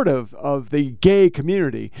supportive of the gay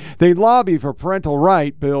community. They lobby for parental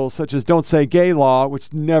right bills such as Don't Say Gay law,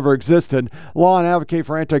 which never existed, law, and advocate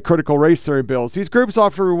for anti-critical race theory bills. These groups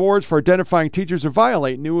offer rewards for identifying teachers who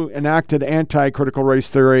violate new enacted anti-critical race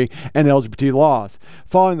theory and LGBT laws.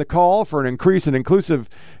 Following the call for an increase in inclusive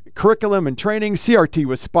curriculum and training, CRT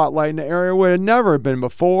was spotlighting an area where it had never been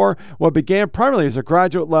before. What began primarily as a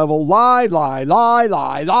graduate level lie.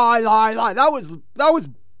 That was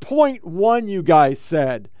point one. You guys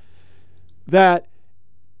said that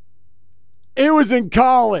it was in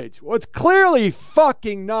college. Well, it's clearly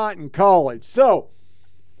fucking not in college. So,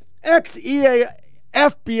 ex-EA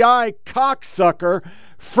FBI cocksucker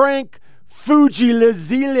Frank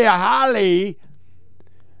Fugiliziliahali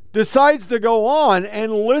decides to go on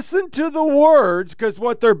and listen to the words, because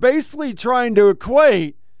what they're basically trying to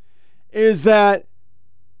equate is that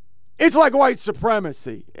it's like white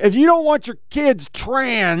supremacy. If you don't want your kids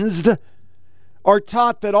transed or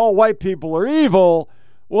taught that all white people are evil,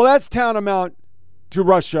 well, that's tantamount to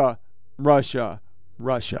Russia. This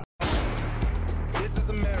is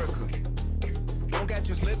America. Don't catch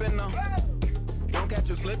you slipping now. Don't catch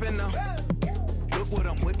you slipping now. Look what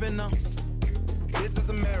I'm whipping now. This is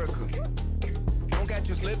America. Don't catch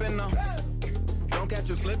you slipping now. Don't catch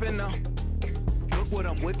you slipping now. Look what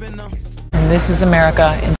I'm whipping now. And this is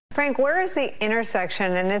America. Frank, where is the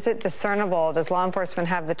intersection, and is it discernible? Does law enforcement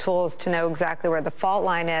have the tools to know exactly where the fault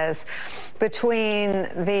line is between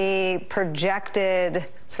the projected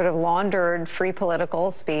sort of laundered free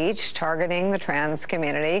political speech targeting the trans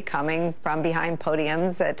community coming from behind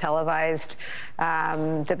podiums at televised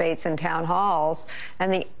debates in town halls,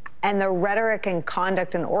 and the rhetoric and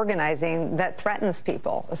conduct and organizing that threatens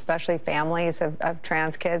people, especially families of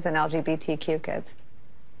trans kids and LGBTQ kids?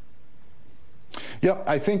 Yeah,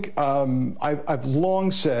 I think I've long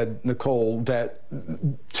said, Nicole, that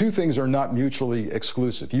two things are not mutually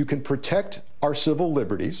exclusive. You can protect our civil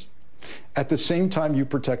liberties at the same time you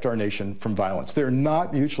protect our nation from violence. They're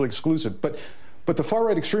not mutually exclusive. But the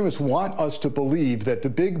far-right extremists want us to believe that the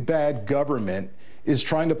big bad government is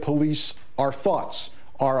trying to police our thoughts,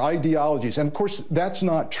 our ideologies. And of course, that's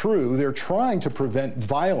not true. They're trying to prevent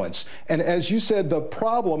violence. And as you said,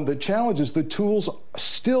 the challenge is the tools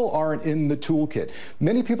still aren't in the toolkit.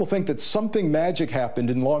 Many people think that something magic happened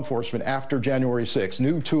in law enforcement after January 6th,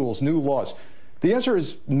 new tools, new laws. The answer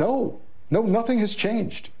is no. No, nothing has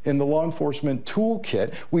changed in the law enforcement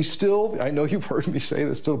toolkit. We still, I know you've heard me say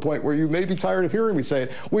this to the point where you may be tired of hearing me say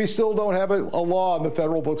it, we still don't have a law in the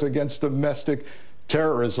federal books against domestic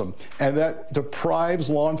terrorism. And that deprives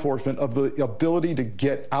law enforcement of the ability to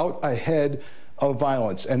get out ahead of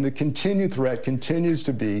violence. And the continued threat continues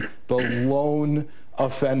to be the lone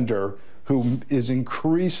offender who is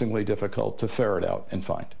increasingly difficult to ferret out and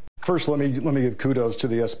find. First, let me give kudos to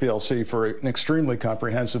the SPLC for an extremely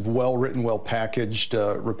comprehensive, well-written, well-packaged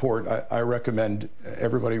report. I recommend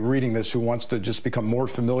everybody reading this who wants to just become more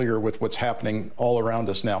familiar with what's happening all around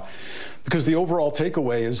us now. Because the overall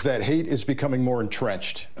takeaway is that hate is becoming more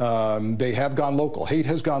entrenched. They have gone local. Hate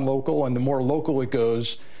has gone local, and the more local it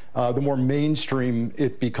goes, the more mainstream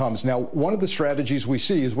it becomes. Now, one of the strategies we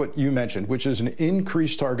see is what you mentioned, which is an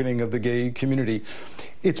increased targeting of the gay community.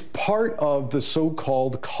 It's part of the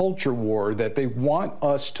so-called culture war that they want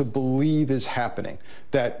us to believe is happening,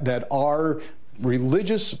 that our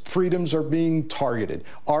religious freedoms are being targeted,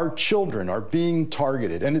 our children are being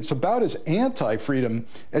targeted, and it's about as anti-freedom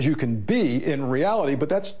as you can be in reality, but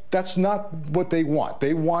that's not what they want.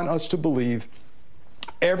 They want us to believe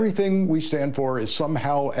everything we stand for is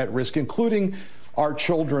somehow at risk, including our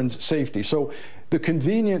children's safety. So the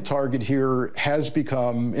convenient target here has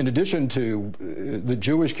become, in addition to the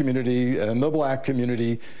Jewish community and the black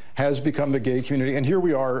community, has become the gay community. And here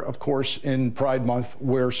we are, of course, in Pride Month,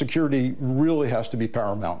 where security really has to be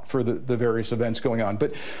paramount for the various events going on.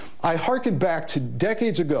 But I hearken back to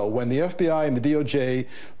decades ago when the FBI and the DOJ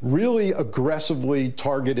really aggressively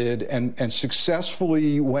targeted and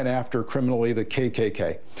successfully went after criminally the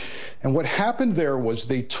KKK. And what happened there was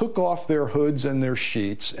they took off their hoods and their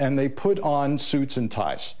sheets and they put on suits and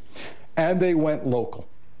ties. And they went local.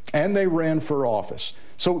 And they ran for office.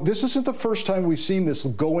 So this isn't the first time we've seen this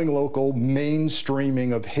going local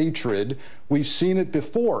mainstreaming of hatred. We've seen it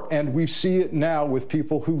before, and we see it now with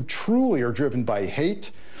people who truly are driven by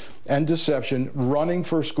hate and deception, running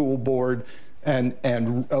for school board and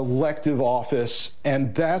elective office,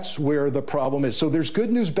 and that's where the problem is. So there's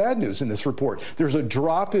good news, bad news in this report. There's a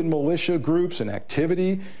drop in militia groups and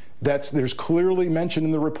activity. There's clearly mentioned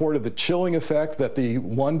in the report of the chilling effect that the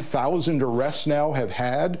 1,000 arrests now have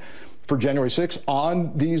had for January 6th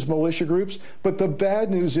on these militia groups. But the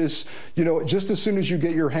bad news is, just as soon as you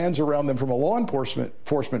get your hands around them from a law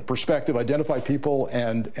enforcement perspective, identify people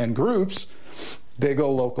and groups, they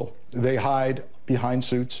go local. They hide behind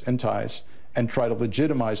suits and ties and try to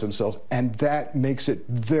legitimize themselves. And that makes it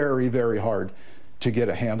very, very hard to get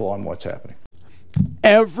a handle on what's happening.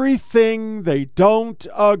 Everything they don't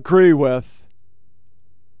agree with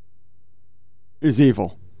is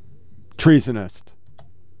evil, treasonous,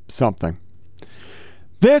 something.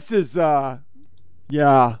 This is,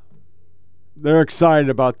 yeah, they're excited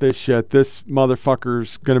about this shit. This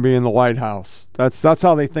motherfucker's going to be in the White House. That's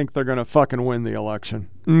how they think they're going to fucking win the election.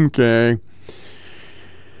 Okay.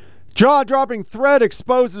 Jaw-dropping thread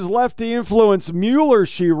exposes lefty influence Mueller,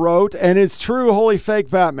 she wrote, and his true holy fake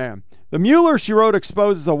Batman. The Mueller, she wrote,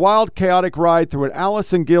 exposes a wild, chaotic ride through an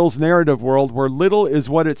Allison Gill's narrative world where little is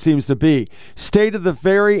what it seems to be. Stay to the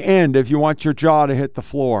very end if you want your jaw to hit the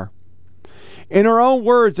floor. In her own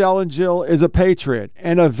words, Ellen Gill is a patriot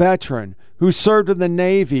and a veteran who served in the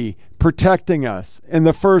Navy protecting us in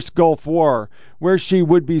the first Gulf War, where she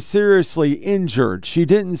would be seriously injured. She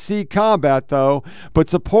didn't see combat, though, but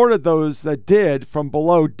supported those that did from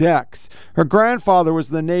below decks. Her grandfather was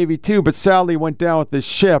in the Navy, too, but sadly went down with the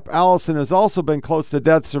ship. Allison has also been close to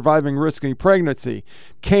death, surviving risking pregnancy,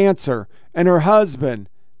 cancer, and her husband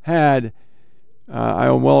had... I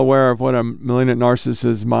am well aware of what a malignant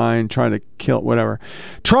narcissist's mind trying to kill, whatever.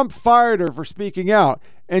 Trump fired her for speaking out,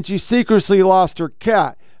 and she secretly lost her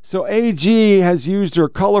cat. So AG has used her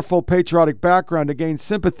colorful patriotic background to gain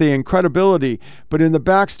sympathy and credibility. But in the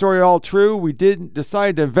backstory all true, we didn't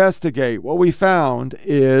decide to investigate. What we found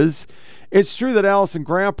is... It's true that Allison's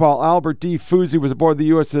grandpa, Albert D. Fuzzi, was aboard the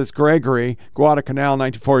USS Gregory, Guadalcanal,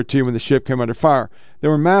 1942, when the ship came under fire. They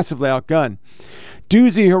were massively outgunned.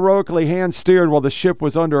 Doozy heroically hand-steered while the ship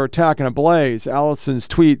was under attack and ablaze. Allison's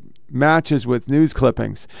tweet matches with news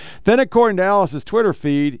clippings. Then, according to Alice's Twitter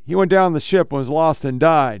feed, he went down the ship and was lost and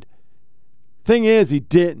died. Thing is, he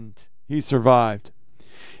didn't. He survived.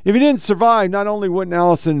 If he didn't survive, not only wouldn't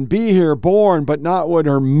Allison be here born, but not would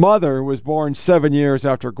her mother, was born 7 years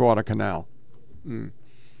after Guadalcanal.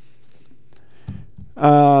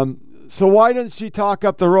 So why doesn't she talk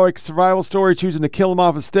up the heroic survival story, choosing to kill him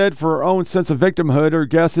off instead for her own sense of victimhood? Her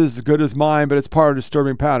guess is as good as mine, but it's part of a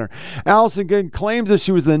disturbing pattern. Allison Gill claims that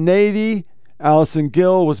she was in the Navy. Allison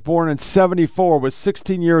Gill was born in 1974, was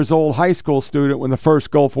 16 years old, high school student when the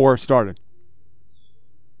first Gulf War started.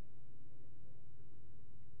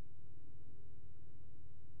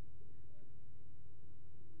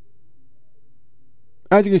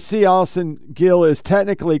 As you can see, Allison Gill is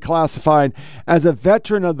technically classified as a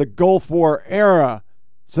veteran of the Gulf War era.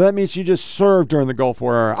 So that means she just served during the Gulf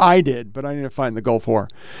War era. I did, but I didn't fight in the Gulf War.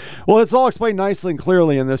 Well, it's all explained nicely and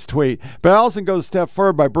clearly in this tweet. But Allison goes a step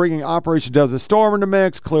further by bringing Operation Desert Storm into the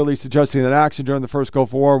mix, clearly suggesting that action during the first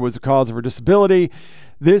Gulf War was the cause of her disability.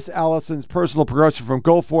 This Allison's personal progression from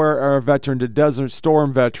Gulf War era veteran to Desert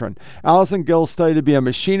Storm veteran. Allison Gill studied to be a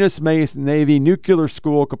machinist, Navy nuclear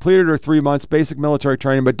school, completed her 3 months basic military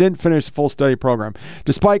training, but didn't finish the full study program,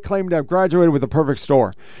 despite claiming to have graduated with a perfect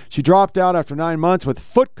score. She dropped out after 9 months with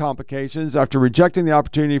foot complications after rejecting the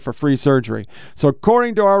opportunity for free surgery. So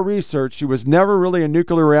according to our research, she was never really a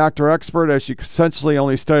nuclear reactor expert, as she essentially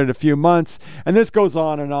only studied a few months. And this goes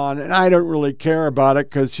on, and I don't really care about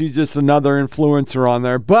it because she's just another influencer on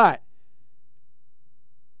there. But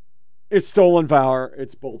it's stolen valor.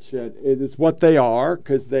 It's bullshit. It is what they are,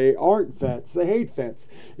 because they aren't vets. They hate vets.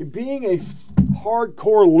 Being a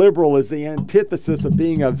hardcore liberal is the antithesis of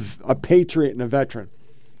being a patriot and a veteran.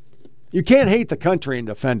 You can't hate the country and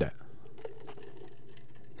defend it.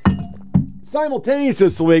 Simultaneous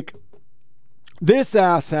this week, this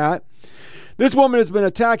asshat, this woman has been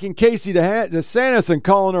attacking Casey DeSantis and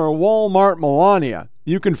calling her a Walmart Melania.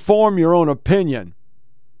 You can form your own opinion.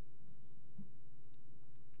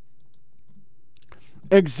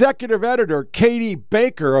 Executive editor Katie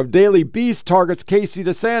Baker of Daily Beast targets Casey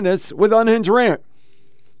DeSantis with unhinged rant.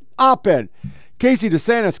 Op-ed. Casey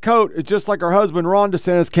DeSantis' coat is just like her husband Ron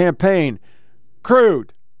DeSantis' campaign.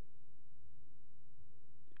 Crude.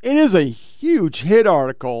 It is a huge hit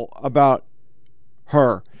article about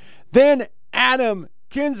her. Then Adam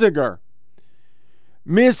Kinzinger.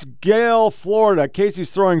 Miss Gale, Florida.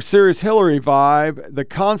 Casey's throwing serious Hillary vibe. The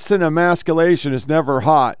constant emasculation is never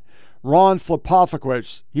hot. Ron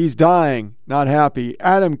Flipovich, he's dying, not happy.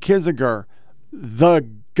 Adam Kinzinger, the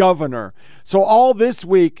governor. So all this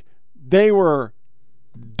week, they were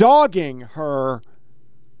dogging her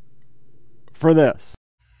for this.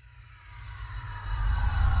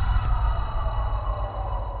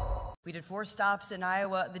 We did 4 stops in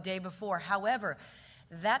Iowa the day before. However,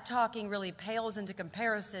 that talking really pales into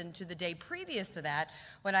comparison to the day previous to that,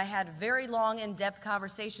 when I had very long, in-depth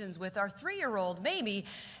conversations with our 3-year-old, Mamie,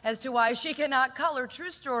 as to why she cannot color,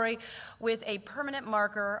 true story, with a permanent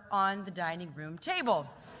marker on the dining room table.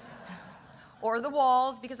 Or the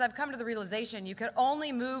walls, because I've come to the realization you can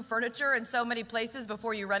only move furniture in so many places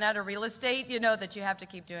before you run out of real estate, that you have to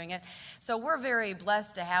keep doing it. So we're very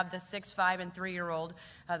blessed to have the 6, 5, and 3-year-old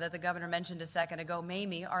that the governor mentioned a second ago,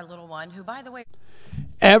 Mamie, our little one, who, by the way...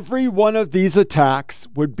 Every one of these attacks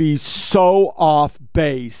would be so off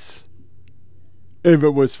base if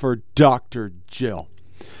it was for Dr. Jill.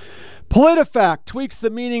 PolitiFact tweaks the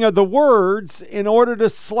meaning of the words in order to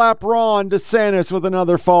slap Ron DeSantis with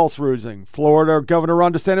another false rusing. Florida Governor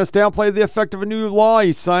Ron DeSantis downplayed the effect of a new law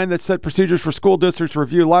he signed that set procedures for school districts to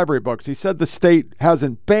review library books. He said the state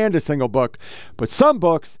hasn't banned a single book, but some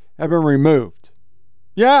books have been removed.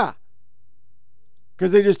 Yeah,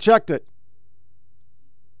 because they just checked it.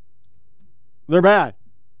 They're bad.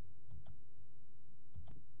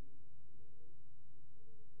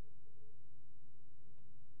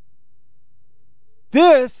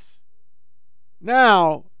 This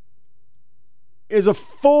now is a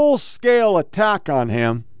full-scale attack on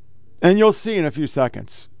him, and you'll see in a few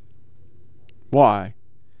seconds why.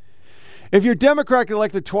 If you're Democratic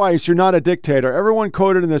elected twice, you're not a dictator. Everyone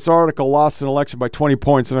quoted in this article lost an election by 20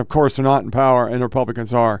 points, and of course they're not in power, and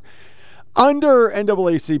Republicans are. Under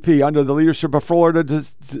NAACP, under the leadership of Florida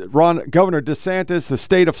Governor DeSantis, the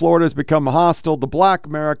state of Florida has become hostile to black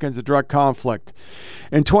Americans in direct conflict.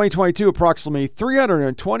 In 2022, approximately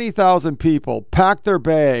 320,000 people packed their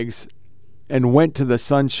bags and went to the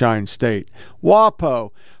Sunshine State.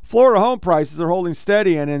 WAPO. Florida home prices are holding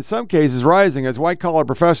steady and in some cases rising as white-collar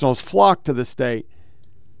professionals flock to the state.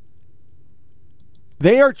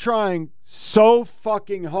 They are trying so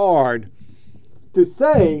fucking hard to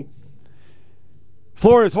say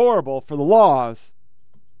Florida's horrible for the laws.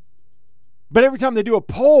 But every time they do a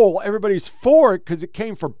poll, everybody's for it because it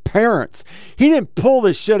came from parents. He didn't pull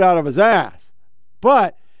this shit out of his ass.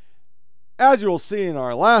 But as you'll see in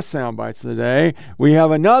our last sound bites of the day, we have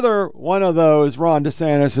another one of those Ron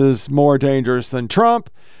DeSantis is more dangerous than Trump.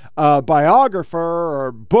 biographer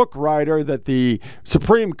or book writer that the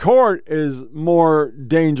Supreme Court is more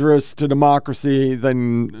dangerous to democracy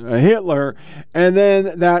than Hitler, and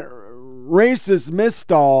then that racist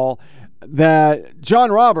misstall that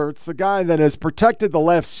John Roberts, the guy that has protected the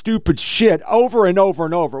left's stupid shit over and over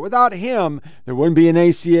and over. Without him, there wouldn't be an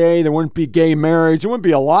ACA, there wouldn't be gay marriage, there wouldn't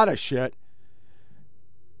be a lot of shit.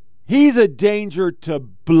 He's a danger to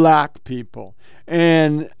black people.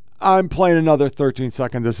 And I'm playing another 13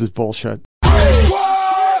 second. This is bullshit.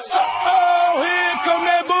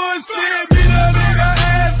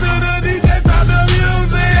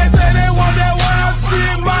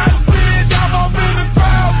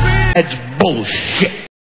 That's bullshit.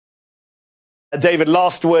 David,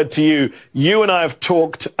 last word to you. You and I have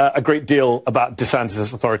talked a great deal about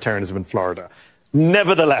DeSantis' authoritarianism in Florida.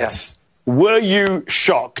 Nevertheless, were you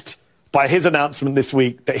shocked by his announcement this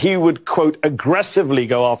week that he would, quote, aggressively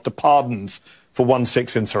go after pardons for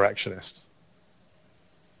 1-6 insurrectionists?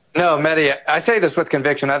 No, Mehdi, I say this with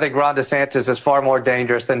conviction. I think Ron DeSantis is far more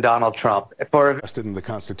dangerous than Donald Trump. Invested in the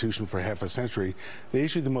Constitution for half a century, they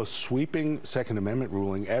issued the most sweeping Second Amendment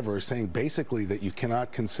ruling ever, saying basically that you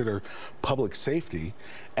cannot consider public safety,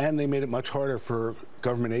 and they made it much harder for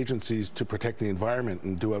government agencies to protect the environment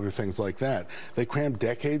and do other things like that. They crammed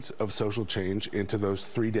decades of social change into those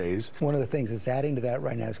 3 days. One of the things that's adding to that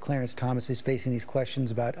right now is Clarence Thomas is facing these questions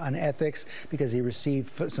about unethics because he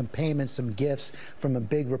received some payments, some gifts from a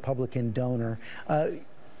big Republican donor.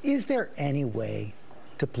 Is there any way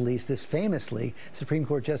to police this? Famously, Supreme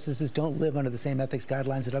Court justices don't live under the same ethics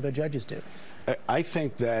guidelines that other judges do. I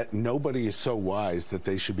think that nobody is so wise that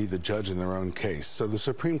they should be the judge in their own case. So the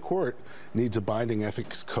Supreme Court needs a binding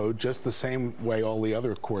ethics code just the same way all the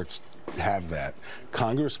other courts have that.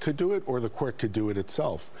 Congress could do it, or the court could do it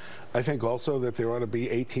itself. I think also that there ought to be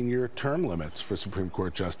 18-year term limits for Supreme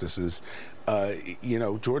Court justices. You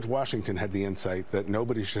know, George Washington had the insight that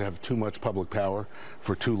nobody should have too much public power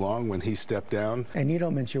for too long when he stepped down. And you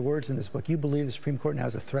don't mince your words in this book. You believe the Supreme Court now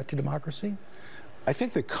is a threat to democracy? I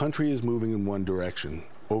think the country is moving in one direction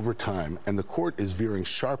over time, and the court is veering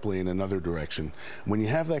sharply in another direction. When you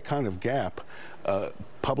have that kind of gap,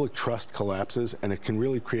 public trust collapses, and it can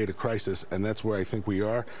really create a crisis, and that's where I think we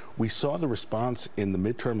are. We saw the response in the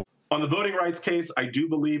midterm. On the voting rights case, I do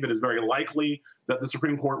believe it is very likely that the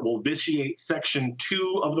Supreme Court will vitiate Section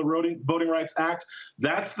 2 of the Voting Rights Act.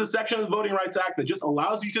 That's the section of the Voting Rights Act that just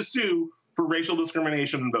allows you to sue for racial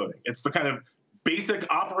discrimination in voting. It's the kind of basic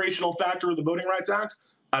operational factor of the Voting Rights Act.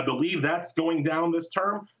 I believe that's going down this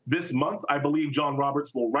term. This month, I believe John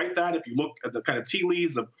Roberts will write that. If you look at the kind of tea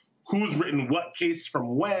leaves of who's written what case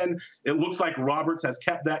from when, it looks like Roberts has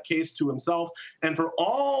kept that case to himself. And for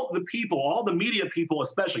all the people, all the media people,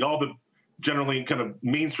 especially all the generally kind of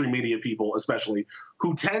mainstream media people, especially,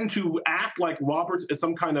 who tend to act like Roberts is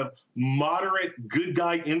some kind of moderate good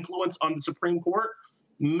guy influence on the Supreme Court,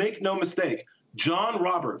 make no mistake, John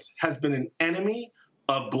Roberts has been an enemy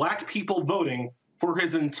of black people voting for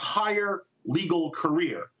his entire legal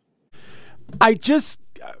career.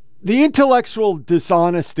 The intellectual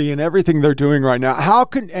dishonesty in everything they're doing right now. How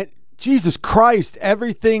can, Jesus Christ,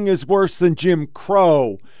 everything is worse than Jim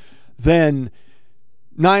Crow, than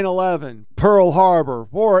 9/11, Pearl Harbor,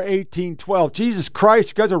 War 1812. Jesus Christ,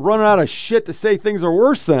 you guys are running out of shit to say things are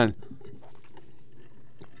worse than.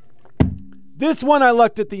 This one I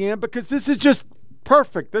left at the end because this is just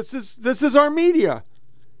perfect. This is our media.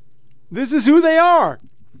 This is who they are.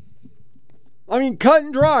 I mean, cut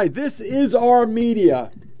and dry. This is our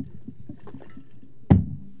media.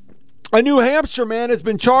 A New Hampshire man has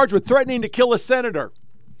been charged with threatening to kill a senator.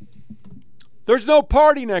 There's no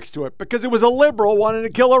party next to it because it was a liberal wanting to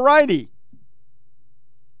kill a righty.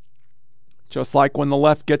 Just like when the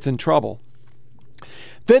left gets in trouble.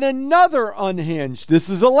 Then another unhinged, this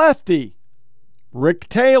is a lefty, Rick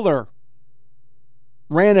Taylor,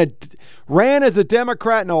 ran as a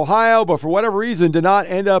Democrat in Ohio, but for whatever reason did not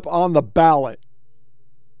end up on the ballot.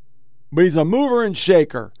 But he's a mover and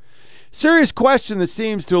shaker. Serious question that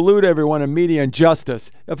seems to elude everyone in media and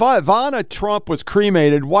justice. If Ivana Trump was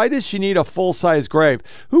cremated, why does she need a full-size grave?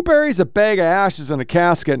 Who buries a bag of ashes in a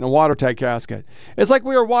casket, in a watertight casket? It's like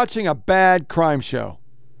we were watching a bad crime show.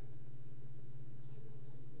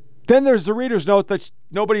 Then there's the reader's note that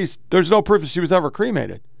there's no proof that she was ever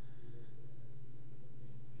cremated.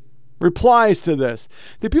 Replies to this.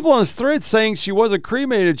 The people on this thread saying she wasn't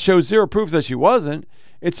cremated show zero proof that she wasn't.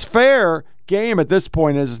 It's fair game at this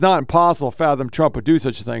point, as it's not impossible to fathom Trump would do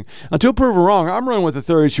such a thing. Until proven wrong, I'm running with the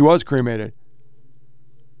theory she was cremated.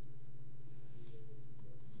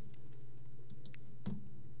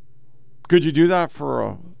 Could you do that for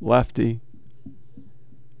a lefty?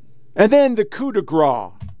 And then the coup de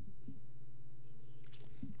grace.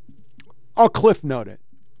 I'll cliff note it.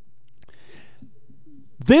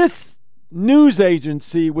 This news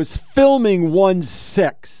agency was filming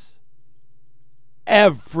 1/6.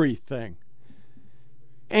 Everything.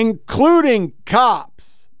 Including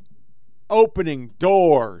cops opening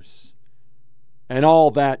doors and all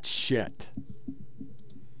that shit.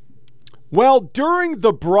 Well, during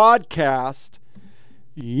the broadcast,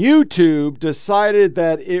 YouTube decided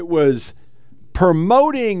that it was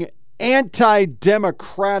promoting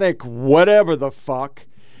anti-democratic whatever the fuck,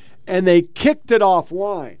 and they kicked it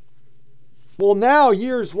offline. Well, now,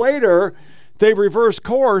 years later, they've reversed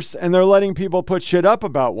course, and they're letting people put shit up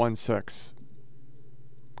about 1/6.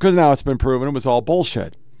 Because now it's been proven it was all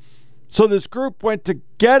bullshit. So this group went to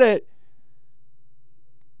get it,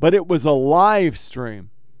 but it was a live stream.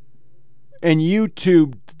 And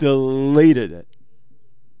YouTube deleted it.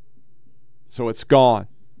 So it's gone.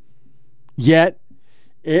 Yet,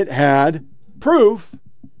 it had proof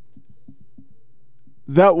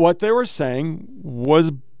that what they were saying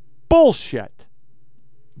was bullshit.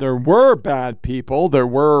 There were bad people. There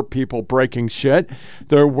were people breaking shit.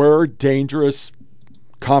 There were dangerous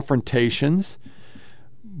confrontations.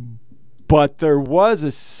 But there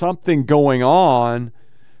was something going on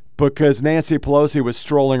because Nancy Pelosi was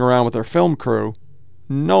strolling around with her film crew,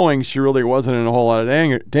 knowing she really wasn't in a whole lot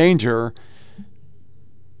of danger.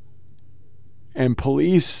 And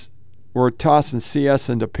police were tossing CS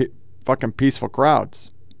into fucking peaceful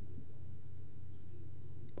crowds.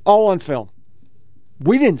 All on film.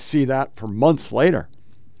 We didn't see that for months later.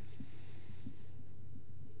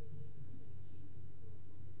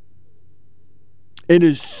 It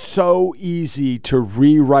is so easy to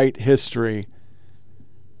rewrite history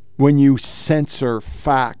when you censor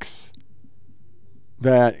facts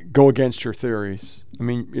that go against your theories. I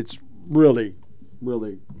mean, it's really,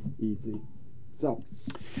 really easy. So,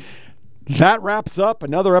 that wraps up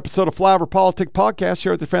another episode of Flyover PolitiK podcast.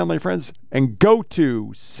 Share with your family and friends. And go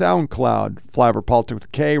to SoundCloud, Flyover PolitiK with a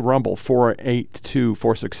K, Rumble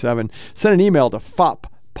 482-467. Send an email to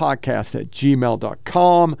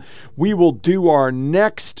foppodcast@gmail.com. We will do our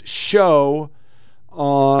next show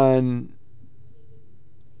on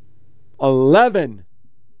 11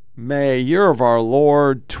 May, year of our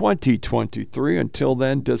Lord, 2023. Until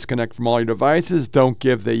then, disconnect from all your devices. Don't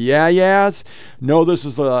give the yeah-yeahs. Know this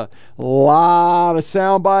is a lot of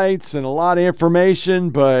sound bites and a lot of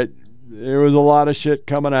information, but there was a lot of shit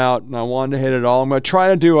coming out, and I wanted to hit it all. I'm going to try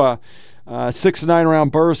to do a 6 to 9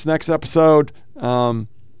 round burst next episode. I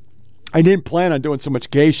didn't plan on doing so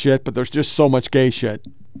much gay shit, but there's just so much gay shit.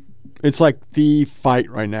 It's like the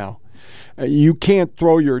fight right now. You can't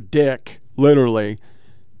throw your dick, literally,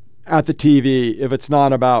 at the TV if it's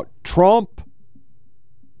not about Trump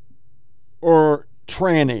or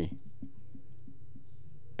tranny.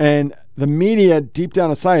 And the media deep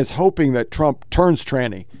down inside is hoping that Trump turns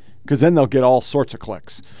tranny, because then they'll get all sorts of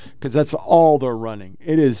clicks, because that's all they're running.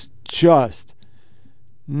 It is just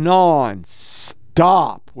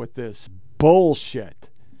non-stop with this bullshit.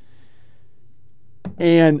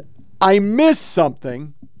 And I missed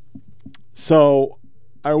something, so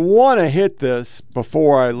I want to hit this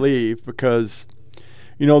before I leave, because,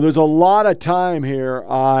 you know, there's a lot of time here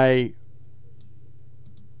I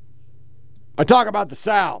talk about the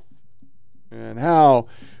South and how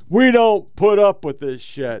we don't put up with this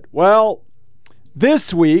shit. Well,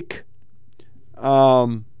 this week,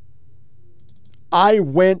 I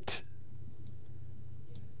went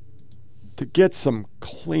to get some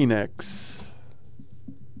Kleenex.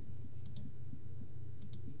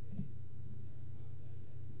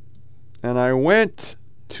 And I went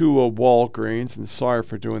to a Walgreens, and sorry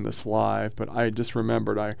for doing this live, but I just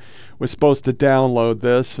remembered I was supposed to download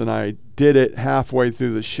this, and I did it halfway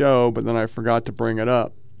through the show, but then I forgot to bring it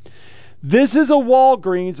up. This is a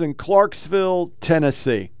Walgreens in Clarksville,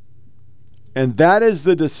 Tennessee. And that is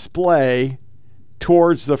the display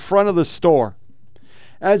towards the front of the store.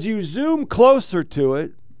 As you zoom closer to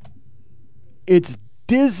it, it's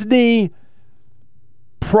Disney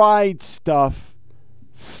Pride stuff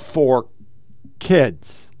for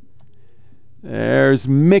kids. There's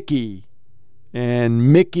Mickey,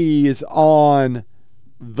 and Mickey is on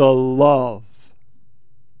the Love.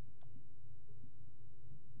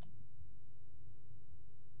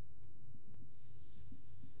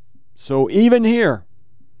 So even here,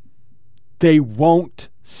 they won't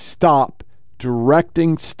stop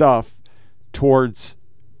directing stuff towards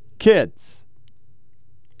kids.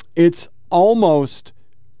 It's almost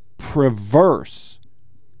perverse,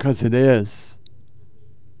 because it is.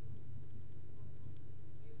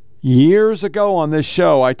 Years ago on this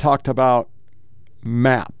show, I talked about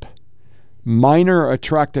MAP, minor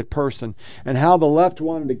attracted person, and how the left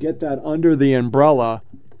wanted to get that under the umbrella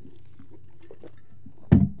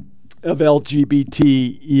of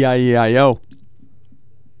LGBTEIEIO.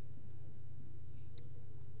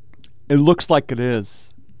 It looks like it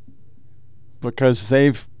is, because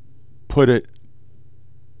they've put it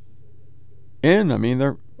in. I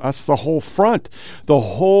mean, that's the whole front. The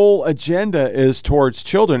whole agenda is towards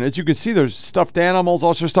children. As you can see, there's stuffed animals,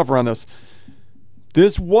 all sorts of stuff around this.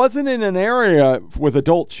 This wasn't in an area with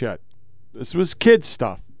adult shit. This was kid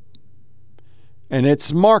stuff. And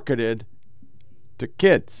it's marketed to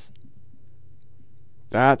kids.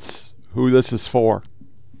 That's who this is for.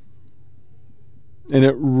 And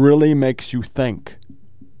it really makes you think.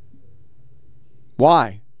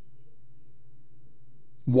 Why?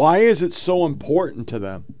 Why is it so important to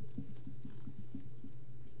them?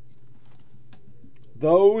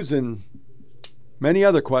 Those and many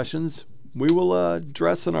other questions we will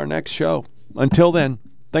address in our next show. Until then,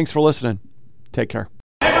 thanks for listening. Take care.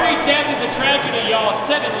 Every death is a tragedy, y'all. It's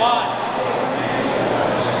 7 lives.